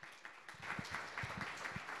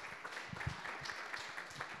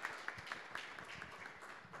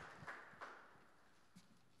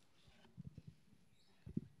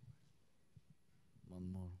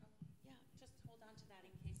 One more. Yeah, just hold on to that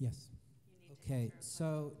in case Yes. you need to Okay, answer a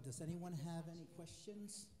so does anyone have any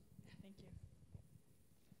questions? Thank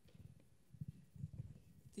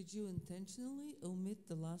you. Did you intentionally omit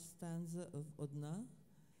the last stanza of Odna?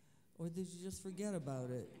 Or did you just forget about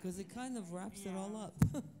it? Because it kind of wraps it all up.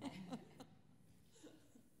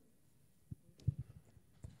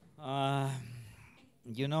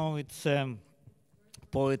 You know, it's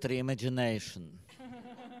poetry imagination.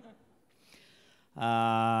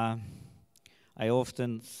 I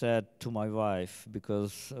often said to my wife,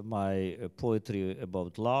 because my poetry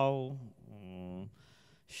about love,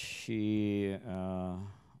 she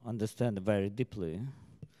understands very deeply,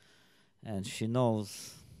 and she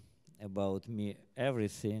knows about me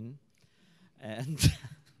everything, and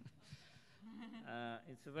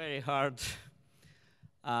it's very hard.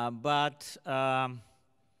 But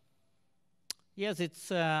yes,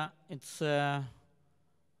 it's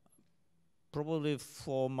probably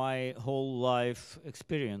for my whole life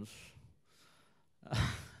experience.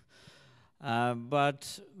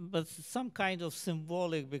 But some kind of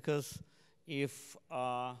symbolic, because if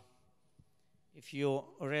you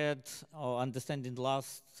read or understand in the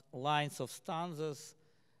last lines of stanzas,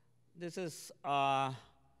 this is I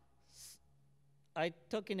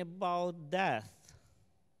talking about death.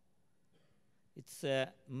 It's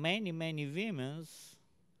many women's.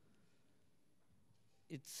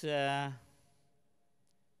 It's a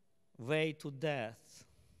way to death,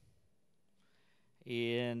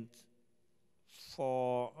 and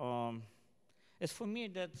for as for me,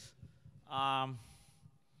 that I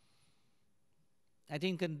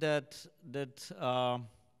think that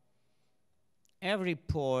every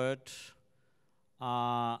poet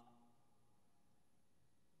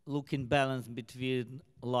look in balance between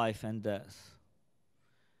life and death.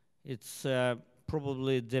 It's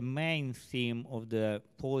probably the main theme of the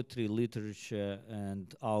poetry, literature,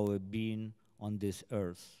 and our being on this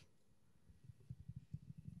earth.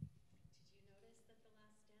 Did you notice that the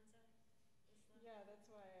last stanza was left? Yeah, that's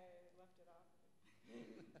why I left it off.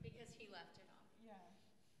 Because he left it off. Yeah.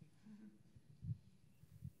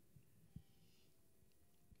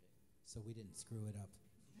 So we didn't screw it up.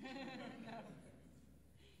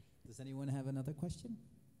 Does anyone have another question?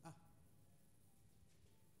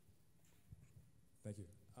 Thank you.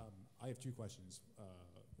 I have two questions,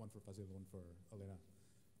 one for Vasyl, one for Olena.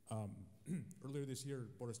 Earlier this year,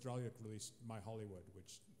 Boris Dralyuk released My Hollywood,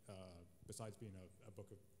 which, besides being a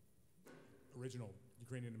book of original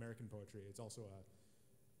Ukrainian American poetry, it's also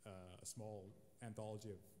a small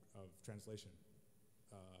anthology of translation.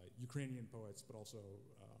 Ukrainian poets, but also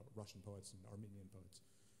Russian poets and Armenian poets.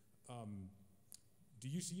 Do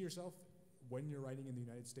you see yourself, when you're writing in the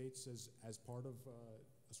United States, as part of a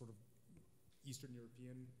sort of Eastern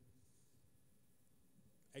European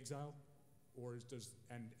exile, or if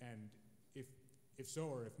so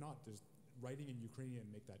or if not, does writing in Ukrainian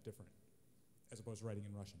make that different as opposed to writing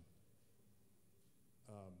in Russian?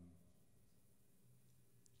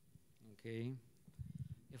 Okay,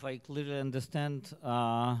 if I clearly understand,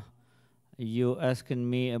 you asking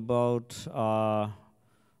me about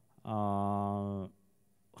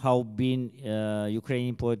how being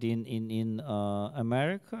Ukrainian poet in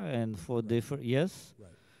America and for Right. different, yes?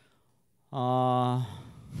 Right.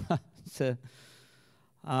 So,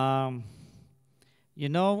 you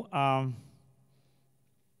know,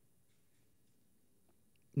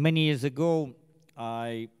 many years ago,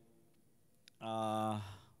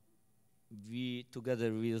 we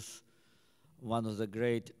together with one of the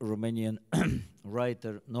great Romanian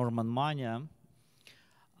writer, Norman Mania,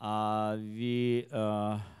 we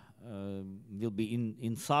will be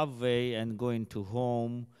in subway and going to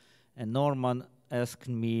home, and Norman asked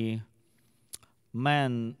me,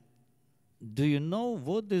 "Man, do you know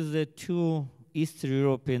what is the two Eastern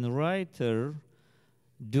European writer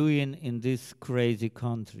doing in this crazy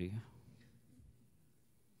country?"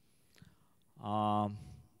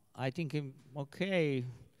 I think, okay,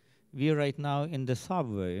 we're right now in the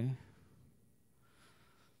subway.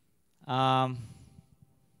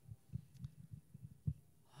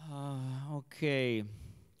 Okay,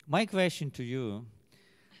 my question to you,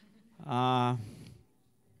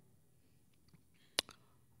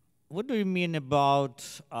 what do you mean about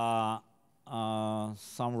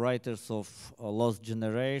some writers of lost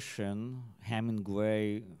generation,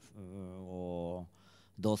 Hemingway or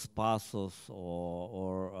Dos Passos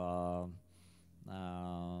or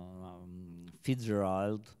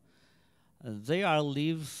Fitzgerald? They are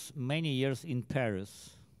lives many years in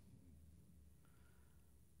Paris.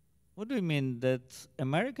 What do you mean, that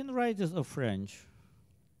American writers or French?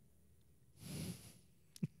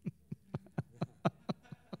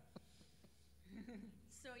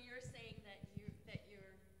 So you're saying that you're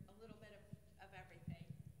a little bit of everything,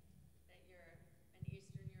 that you're an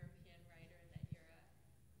Eastern European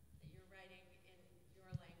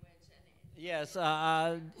Yes,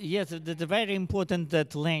 it's very important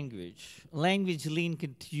that language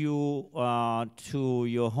linked you to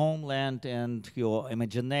your homeland and your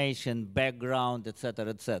imagination, background, etc.,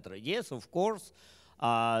 etc. Yes, of course,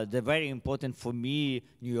 they're very important for me.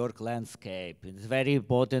 New York landscape. It's very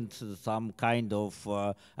important. Some kind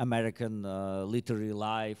of American literary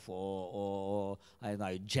life, or I don't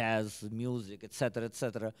know, jazz music, etc.,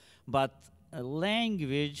 etc. But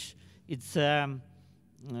language, it's.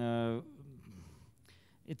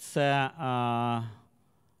 It's that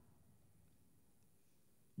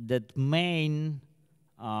main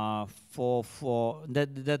for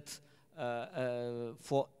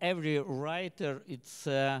every writer. It's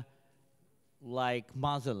like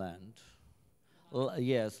motherland.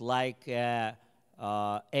 Yes, like air.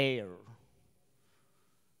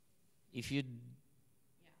 If you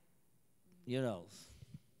know.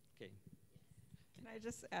 Okay. Can I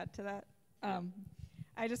just add to that?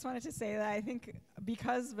 I just wanted to say that I think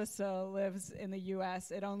because Vasyl lives in the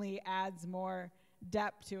US, it only adds more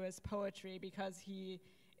depth to his poetry because he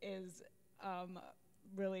is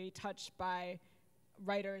really touched by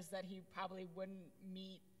writers that he probably wouldn't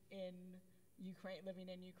meet in Ukraine, living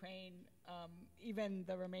in Ukraine. Even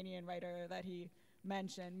the Romanian writer that he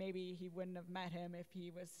mentioned, maybe he wouldn't have met him if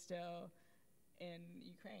he was still in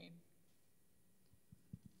Ukraine.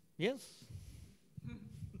 Yes.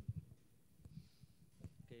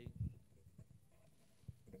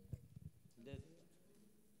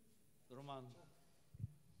 Roman.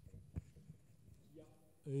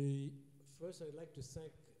 First, I'd like to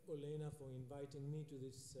thank Olena for inviting me to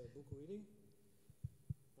this book reading.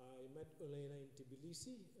 I met Olena in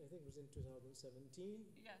Tbilisi, I think it was in 2017.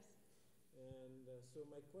 Yes. And so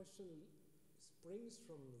my question springs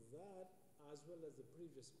from that as well as the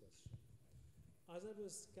previous question. As I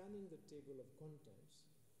was scanning the table of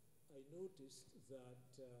contents, I noticed that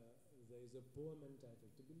there is a poem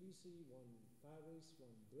entitled Tbilisi, one Paris,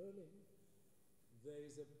 one Berlin. There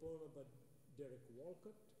is a poem about Derek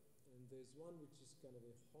Walcott, and there's one which is kind of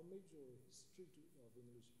a homage or a history of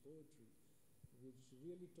English poetry, which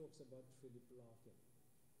really talks about Philip Larkin.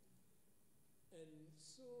 And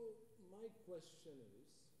so my question is,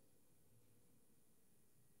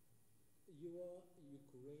 you are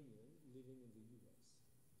Ukrainian living in the US.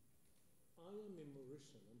 I am a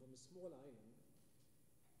Mauritian. I'm from a small island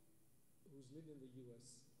who's lived in the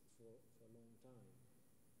US for a long time.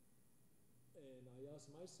 And I ask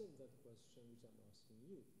myself that question, which I'm asking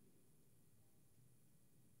you.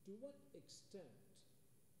 To what extent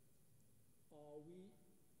are we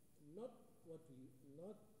not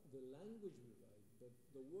the language we write, but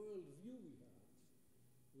the worldview we have,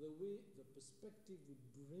 the way, the perspective we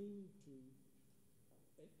bring to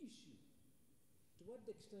an issue, to what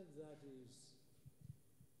extent that is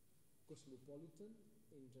cosmopolitan,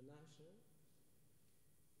 international?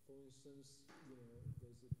 For instance,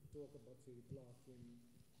 there's a talk about Philip Larkin,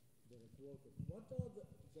 Derek Walcott. What are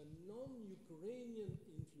the non-Ukrainian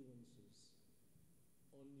influences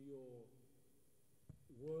on your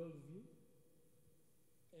worldview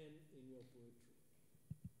and in your poetry?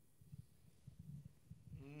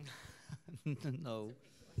 No.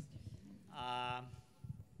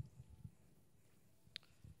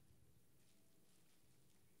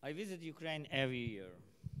 I visit Ukraine every year,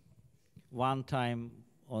 one time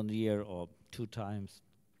on the year or two times.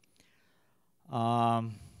 I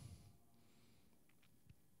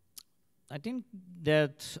think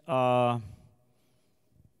that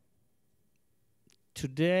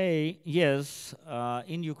today, yes,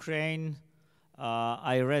 in Ukraine,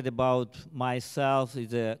 I read about myself.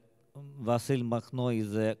 Vasyl Makhno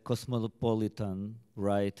is a cosmopolitan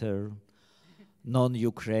writer,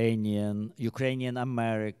 non-Ukrainian,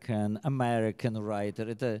 Ukrainian-American, American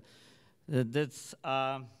writer. That's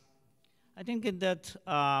I think that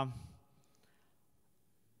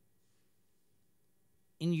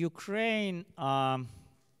in Ukraine,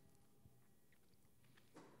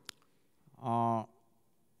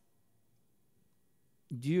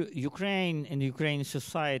 Ukraine and Ukrainian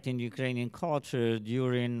society and Ukrainian culture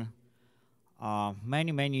during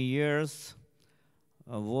many years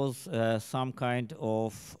was some kind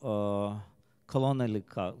of colonial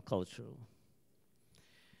culture.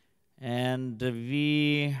 And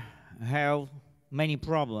we have many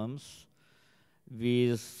problems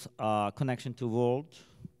with connection to world.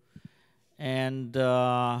 And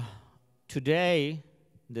today,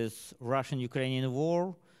 this Russian-Ukrainian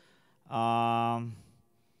war,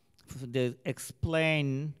 they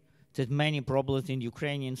explain that many problems in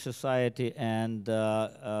Ukrainian society and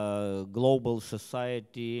global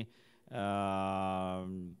society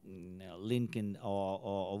linking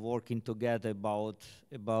or working together about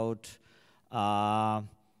uh,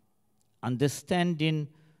 understanding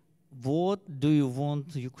what do you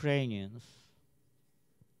want Ukrainians,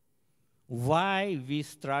 why we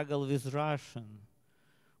struggle with Russian,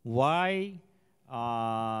 why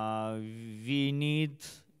we need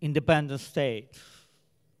independent state,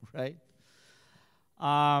 right?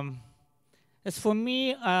 As for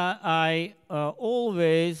me, I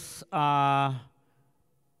always have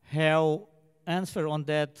answer on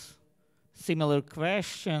that similar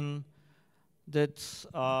question that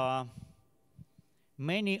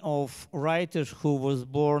many of writers who was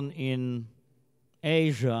born in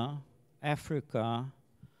Asia, Africa,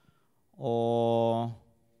 or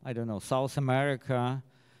I don't know, South America,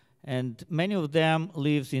 and many of them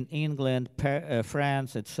lives in England,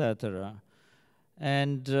 France, etc.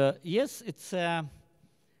 And yes, it's a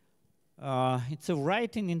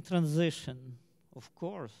writing in transition, of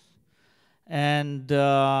course. And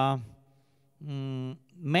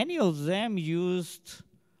many of them used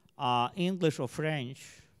English or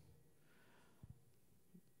French.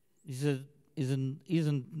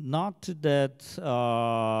 Isn't not that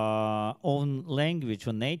own language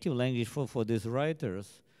or native language for these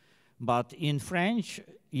writers, but in French,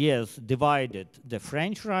 yes, divided the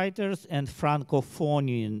French writers and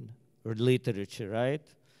Francophonian literature, right?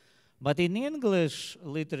 But in English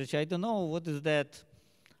literature, I don't know what is that.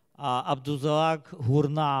 Abduzalak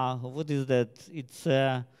Hurna, what is that? It's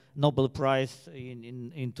a Nobel Prize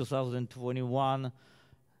in 2021.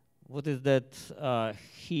 What is that?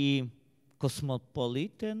 He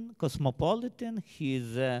cosmopolitan.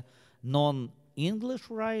 He's a non-English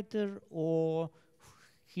writer, or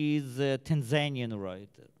he's a Tanzanian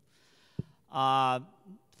writer.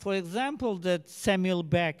 For example, that Samuel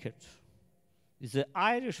Beckett is an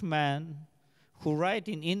Irishman who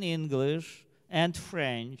writing in English and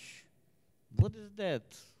French. What is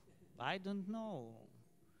that? I don't know.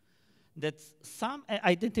 That's some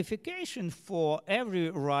identification for every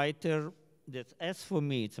writer. That, as for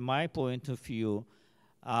me, it's my point of view,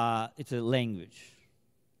 it's a language.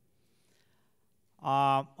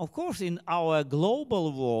 Of course, in our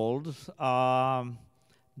global world,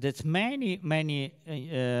 there's many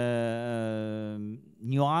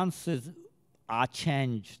nuances are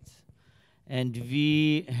changed, and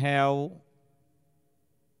we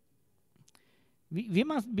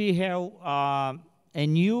must have a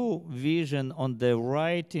new vision on the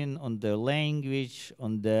writing, on the language,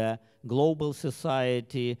 on the global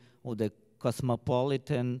society, or the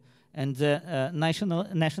cosmopolitan, and the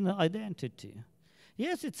national identity.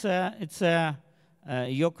 Yes,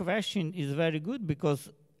 your question is very good, because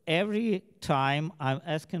every time I'm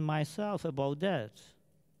asking myself about that.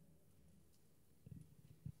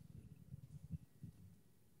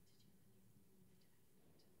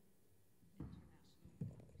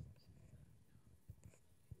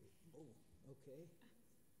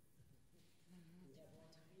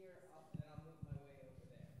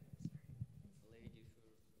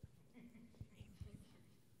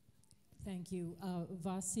 Thank you.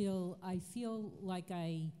 Vasyl, I feel like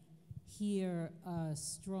I hear a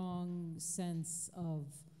strong sense of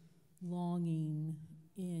longing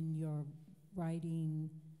in your writing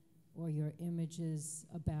or your images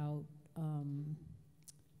about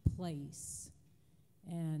place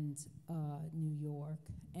and New York.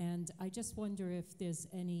 And I just wonder if there's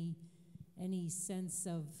any sense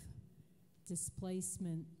of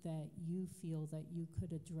displacement that you feel that you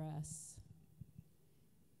could address.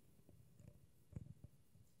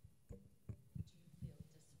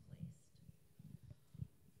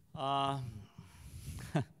 I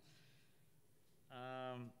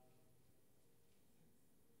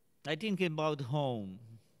think about home.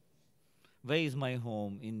 Where is my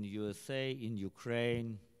home? In USA, in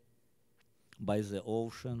Ukraine, by the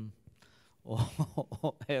ocean, or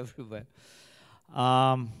everywhere.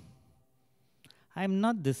 I'm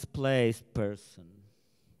not displaced person.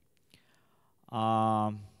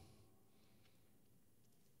 I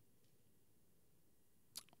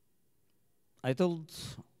told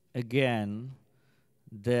again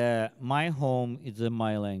that my home is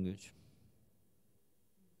my language.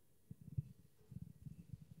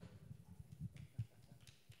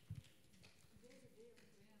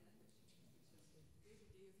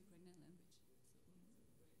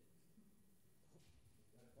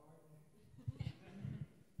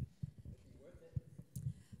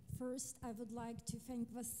 First, I would like to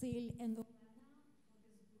thank Vasyl and Olena for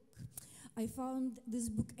this book. I found this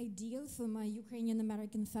book ideal for my Ukrainian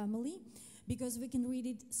American family because we can read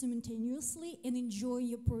it simultaneously and enjoy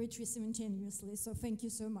your poetry simultaneously. So thank you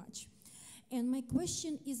so much. And my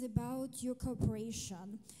question is about your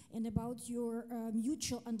cooperation and about your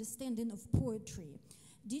mutual understanding of poetry.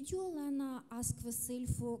 Did you, Olena, ask Vasyl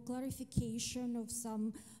for clarification of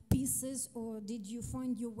some pieces, or did you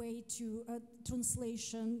find your way to a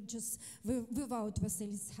translation just without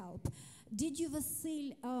Vasyl's help? Did you,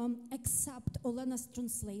 Vasyl, accept Olena's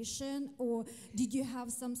translation, or did you have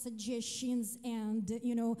some suggestions and,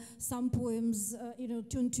 some poems,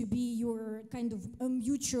 turned to be your kind of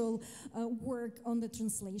mutual work on the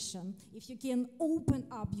translation? If you can open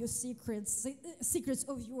up your secrets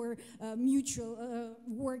of your mutual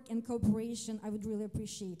work and cooperation, I would really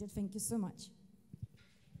appreciate it. Thank you so much.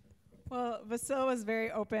 Well, Vasyl was very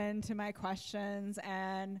open to my questions,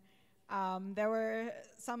 and there were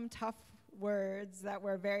some tough words that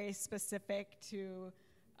were very specific to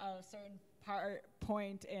a certain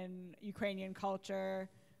point in Ukrainian culture,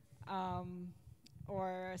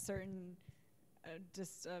 or a certain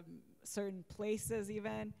certain places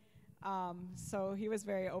even. So he was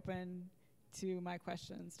very open to my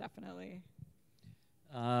questions, definitely.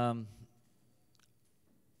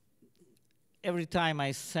 Every time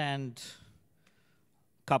I send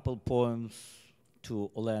a couple poems to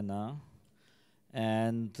Olena,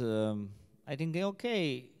 and I think,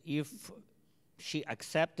 okay, if she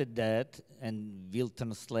accepted that and will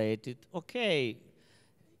translate it, okay.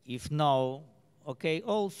 If no, okay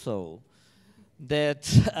also. That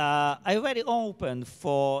I'm very open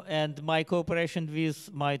for, and my cooperation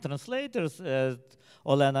with my translators,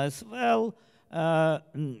 Olena as well,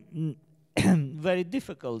 very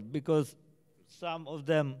difficult, because some of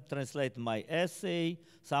them translate my essay,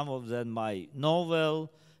 some of them my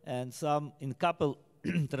novel, and some, in couple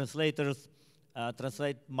translators,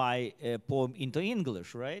 translate my poem into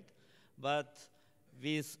English, right? But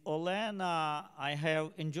with Olena, I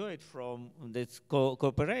have enjoyed from this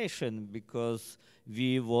cooperation, because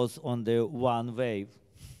we was on the one wave.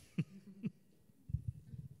 And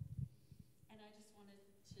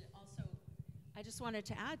I just wanted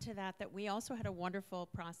to add to that we also had a wonderful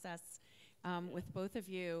process with both of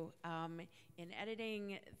you in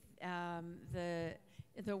editing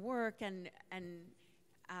the work and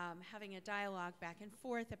having a dialogue back and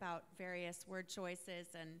forth about various word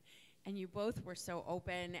choices, and you both were so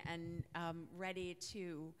open and ready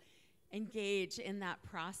to engage in that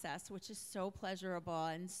process, which is so pleasurable.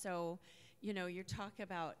 And so, you talk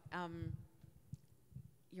about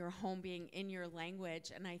your home being in your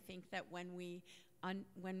language, and I think that when we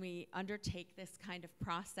undertake this kind of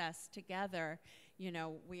process together,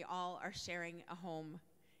 we all are sharing a home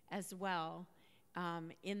as well.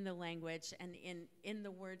 In the language and in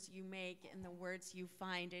the words you make, in the words you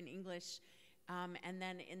find in English, and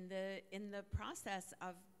then in the process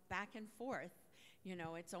of back and forth,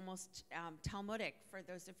 it's almost Talmudic for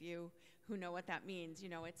those of you who know what that means.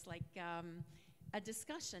 It's like a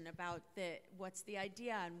discussion about what's the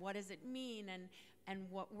idea and what does it mean, and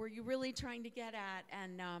what were you really trying to get at,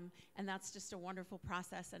 and that's just a wonderful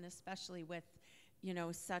process, and especially with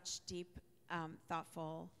such deep,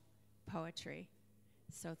 thoughtful poetry.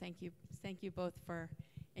 So thank you both for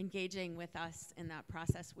engaging with us in that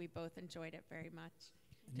process. We both enjoyed it very much.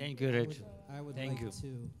 Thank you, Rachel. I would Thank like you.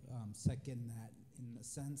 to second that in a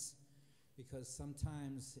sense, because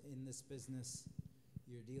sometimes in this business,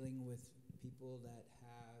 you're dealing with people that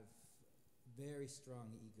have very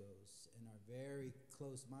strong egos and are very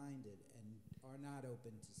close-minded and are not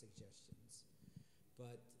open to suggestions.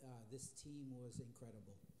 But this team was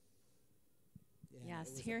incredible. And Yes,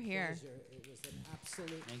 it was hear, a hear. pleasure. It was an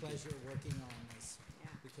absolute Thank you. pleasure working on this,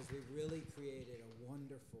 Yeah. because we really created a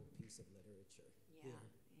wonderful piece of literature. Yeah, here.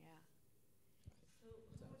 yeah.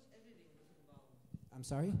 So how much editing was involved? I'm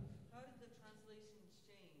sorry? How did the translations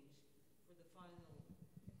change for the final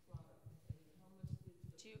product? I mean, how much did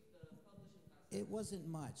the publishing house? It wasn't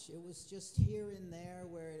much. It was just here and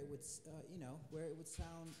there where it would, where it would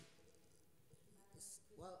sound.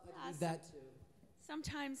 Well, I believe that too.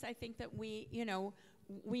 Sometimes I think that we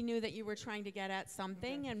knew that you were trying to get at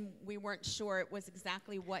something, and we weren't sure it was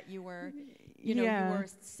exactly what you were, you were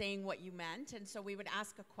saying what you meant, and so we would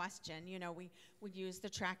ask a question. We would use the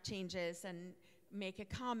track changes and make a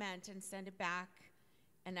comment and send it back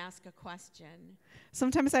and ask a question.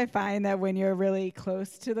 Sometimes I find that when you're really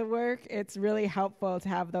close to the work, it's really helpful to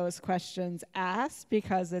have those questions asked,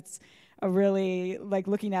 because it's a really, like,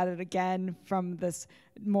 looking at it again from this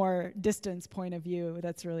more distance point of view,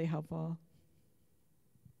 that's really helpful.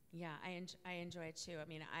 Yeah, I enjoy it too. I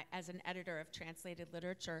mean, as an editor of translated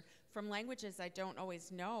literature from languages I don't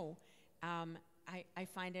always know, I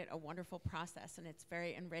find it a wonderful process, and it's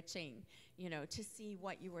very enriching, to see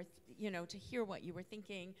what you were, to hear what you were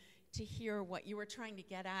thinking, to hear what you were trying to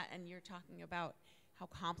get at, and you're talking about how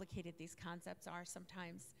complicated these concepts are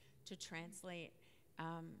sometimes to translate.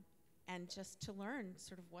 and just to learn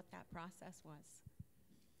sort of what that process was.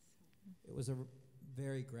 It was a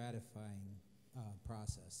very gratifying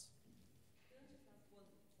process. Can I just ask one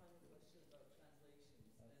final question about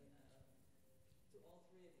translations to all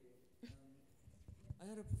three of you? I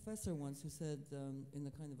had a professor once who said, in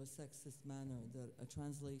a kind of a sexist manner, that a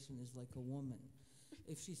translation is like a woman.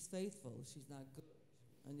 If she's faithful, she's not good.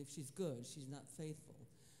 And if she's good, she's not faithful.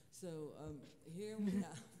 So here we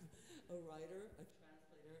have a writer, a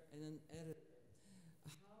translator, and an editor.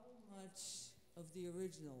 How much of the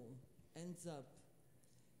original ends up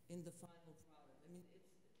in the final product? I mean,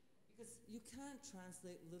 it's because you can't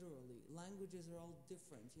translate literally. Languages are all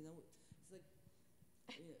different, you know. It's like,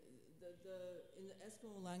 in the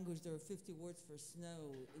Eskimo language, there are 50 words for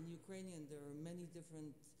snow. In Ukrainian, there are many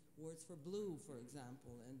different words for blue, for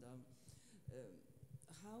example. And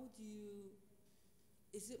how do you,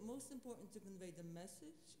 is it most important to convey the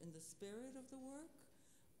message and the spirit of the work?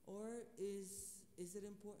 Or is it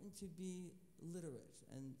important to be literate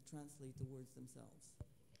and translate the words themselves?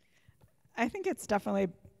 I think it's definitely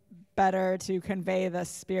better to convey the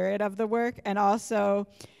spirit of the work and also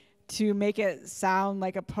to make it sound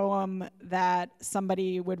like a poem that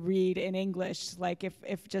somebody would read in English. Like if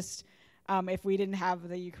we didn't have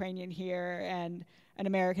the Ukrainian here and an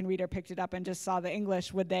American reader picked it up and just saw the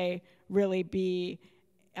English, would they really be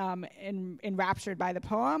enraptured by the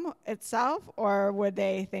poem itself, or would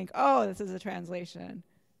they think, oh, this is a translation?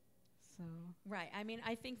 So. Right. I mean,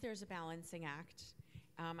 I think there's a balancing act.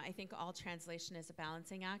 I think all translation is a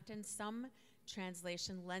balancing act, and some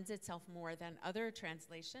translation lends itself more than other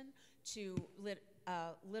translation to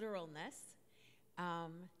literalness.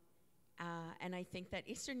 And I think that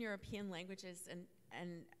Eastern European languages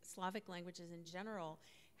and Slavic languages in general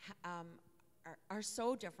are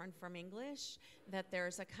so different from English that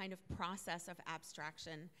there's a kind of process of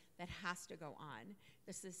abstraction that has to go on.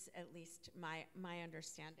 This is at least my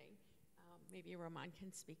understanding. Maybe Roman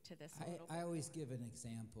can speak to this a little bit. I always give an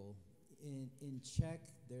example. In Czech,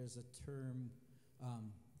 there's a term,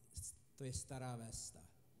 to je stará vesta.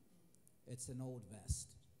 It's an old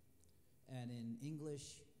vest. And in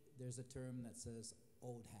English, there's a term that says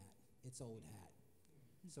old hat. It's old hat.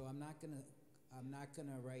 So I'm not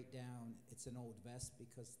gonna write down it's an old vest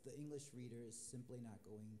because the English reader is simply not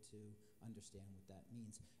going to understand what that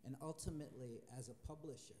means. And ultimately, as a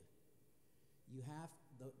publisher, you have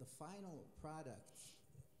the final product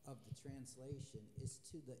of the translation is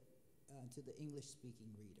to the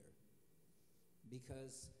English-speaking reader,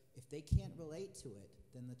 because if they can't relate to it,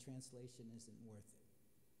 then the translation isn't worth it.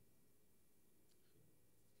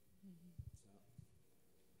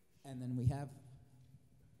 So, and then we have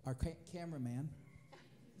our cameraman.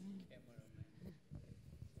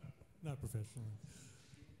 Not professionally.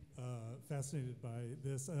 Fascinated by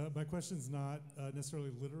this. My question's not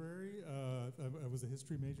necessarily literary. I was a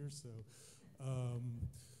history major, so.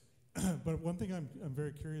 But one thing I'm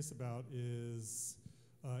very curious about is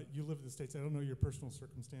you live in the States. I don't know your personal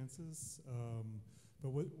circumstances, but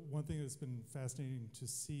one thing that's been fascinating to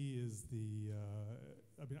see is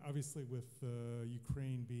I mean, obviously with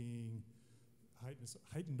Ukraine being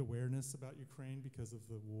heightened awareness about Ukraine because of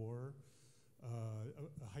the war,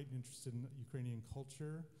 a heightened interest in Ukrainian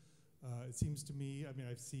culture. It seems to me, I mean,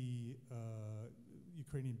 I see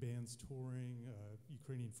Ukrainian bands touring,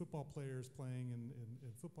 Ukrainian football players playing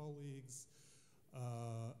in football leagues.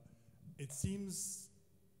 It seems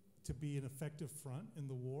to be an effective front in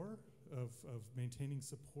the war of maintaining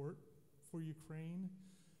support for Ukraine.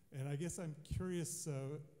 And I guess I'm curious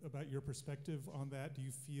about your perspective on that. Do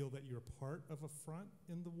you feel that you're part of a front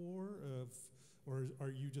in the war, or are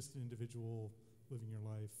you just an individual living your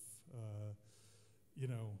life,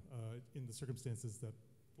 in the circumstances that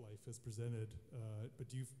life has presented? But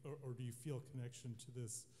do you feel a connection to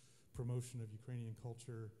this promotion of Ukrainian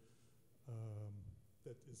culture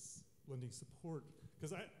that is lending support?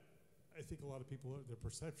 Because I think a lot of people, their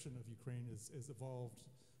perception of Ukraine has evolved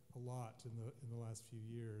a lot in the last few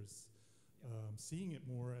years, seeing it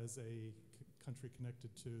more as a country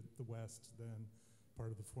connected to the West than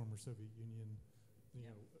part of the former Soviet Union,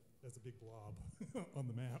 as a big blob on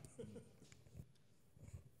the map.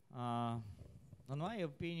 In my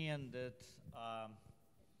opinion, that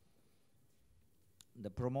the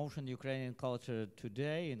promotion of Ukrainian culture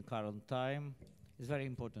today in current time is very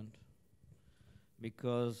important,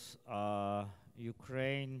 because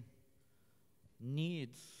Ukraine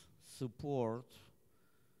needs support,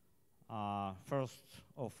 first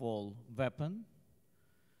of all, weapon,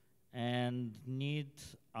 and need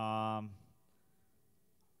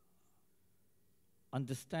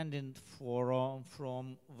understanding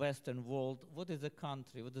from Western world, what is a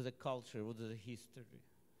country, what is a culture, what is a history.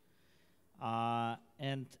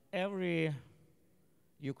 And every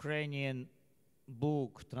Ukrainian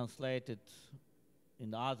book translated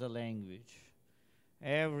in other language,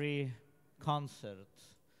 every concert,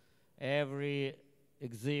 every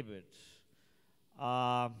exhibit,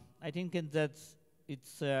 I think that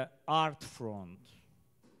it's an art front.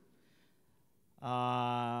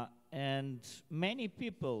 And many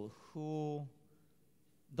people who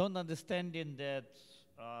don't understand that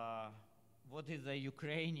what is the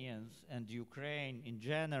Ukrainians and Ukraine in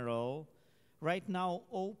general, right now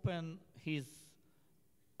open his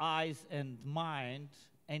eyes and mind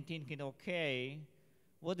and thinking, okay,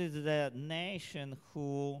 what is the nation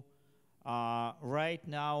who right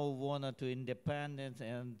now wanted to independence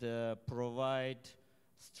and provide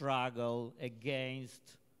struggle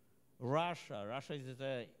against Russia. Russia is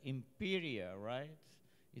the imperial, right?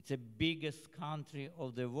 It's the biggest country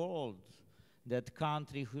of the world. That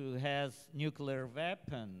country who has nuclear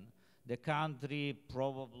weapon, the country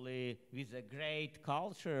probably with a great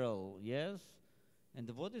cultural, yes? And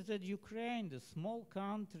what is that Ukraine, the small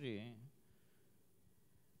country?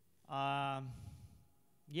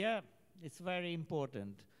 Yeah, it's very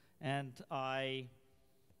important. And I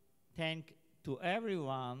thank to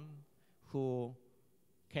everyone who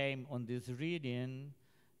came on this reading,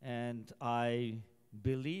 and I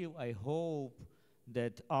believe, I hope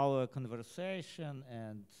that our conversation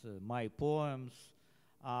and my poems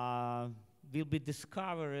will be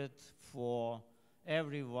discovered for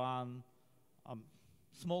everyone,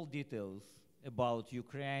 small details about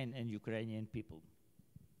Ukraine and Ukrainian people.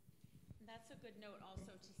 That's a good note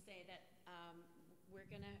also to say that we're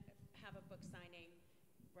going to have a book signing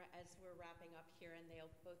as we're wrapping up here, and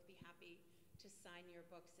they'll both be happy to sign your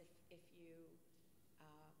books if you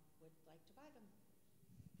would like to buy them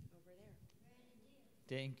over there.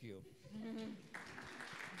 Thank you. Did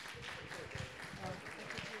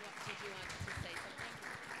you want to say something?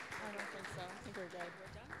 I don't think so. I think we're good.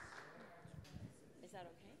 We're done? Is that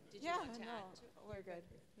okay? Did Yeah, you want to no, add to it? we're good.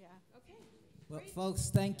 Yeah. Okay. Well, Great. folks,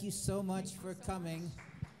 thank you so much for coming.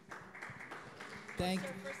 Thank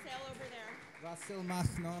Books are for sale over there. Vasyl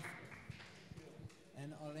Makhno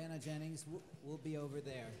and Olena Jennings will be over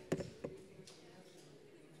there.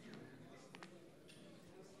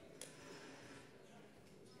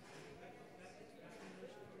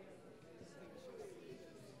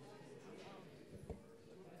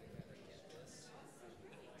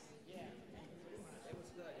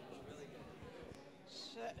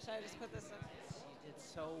 Should I just put this in? You did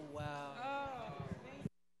so well. Oh.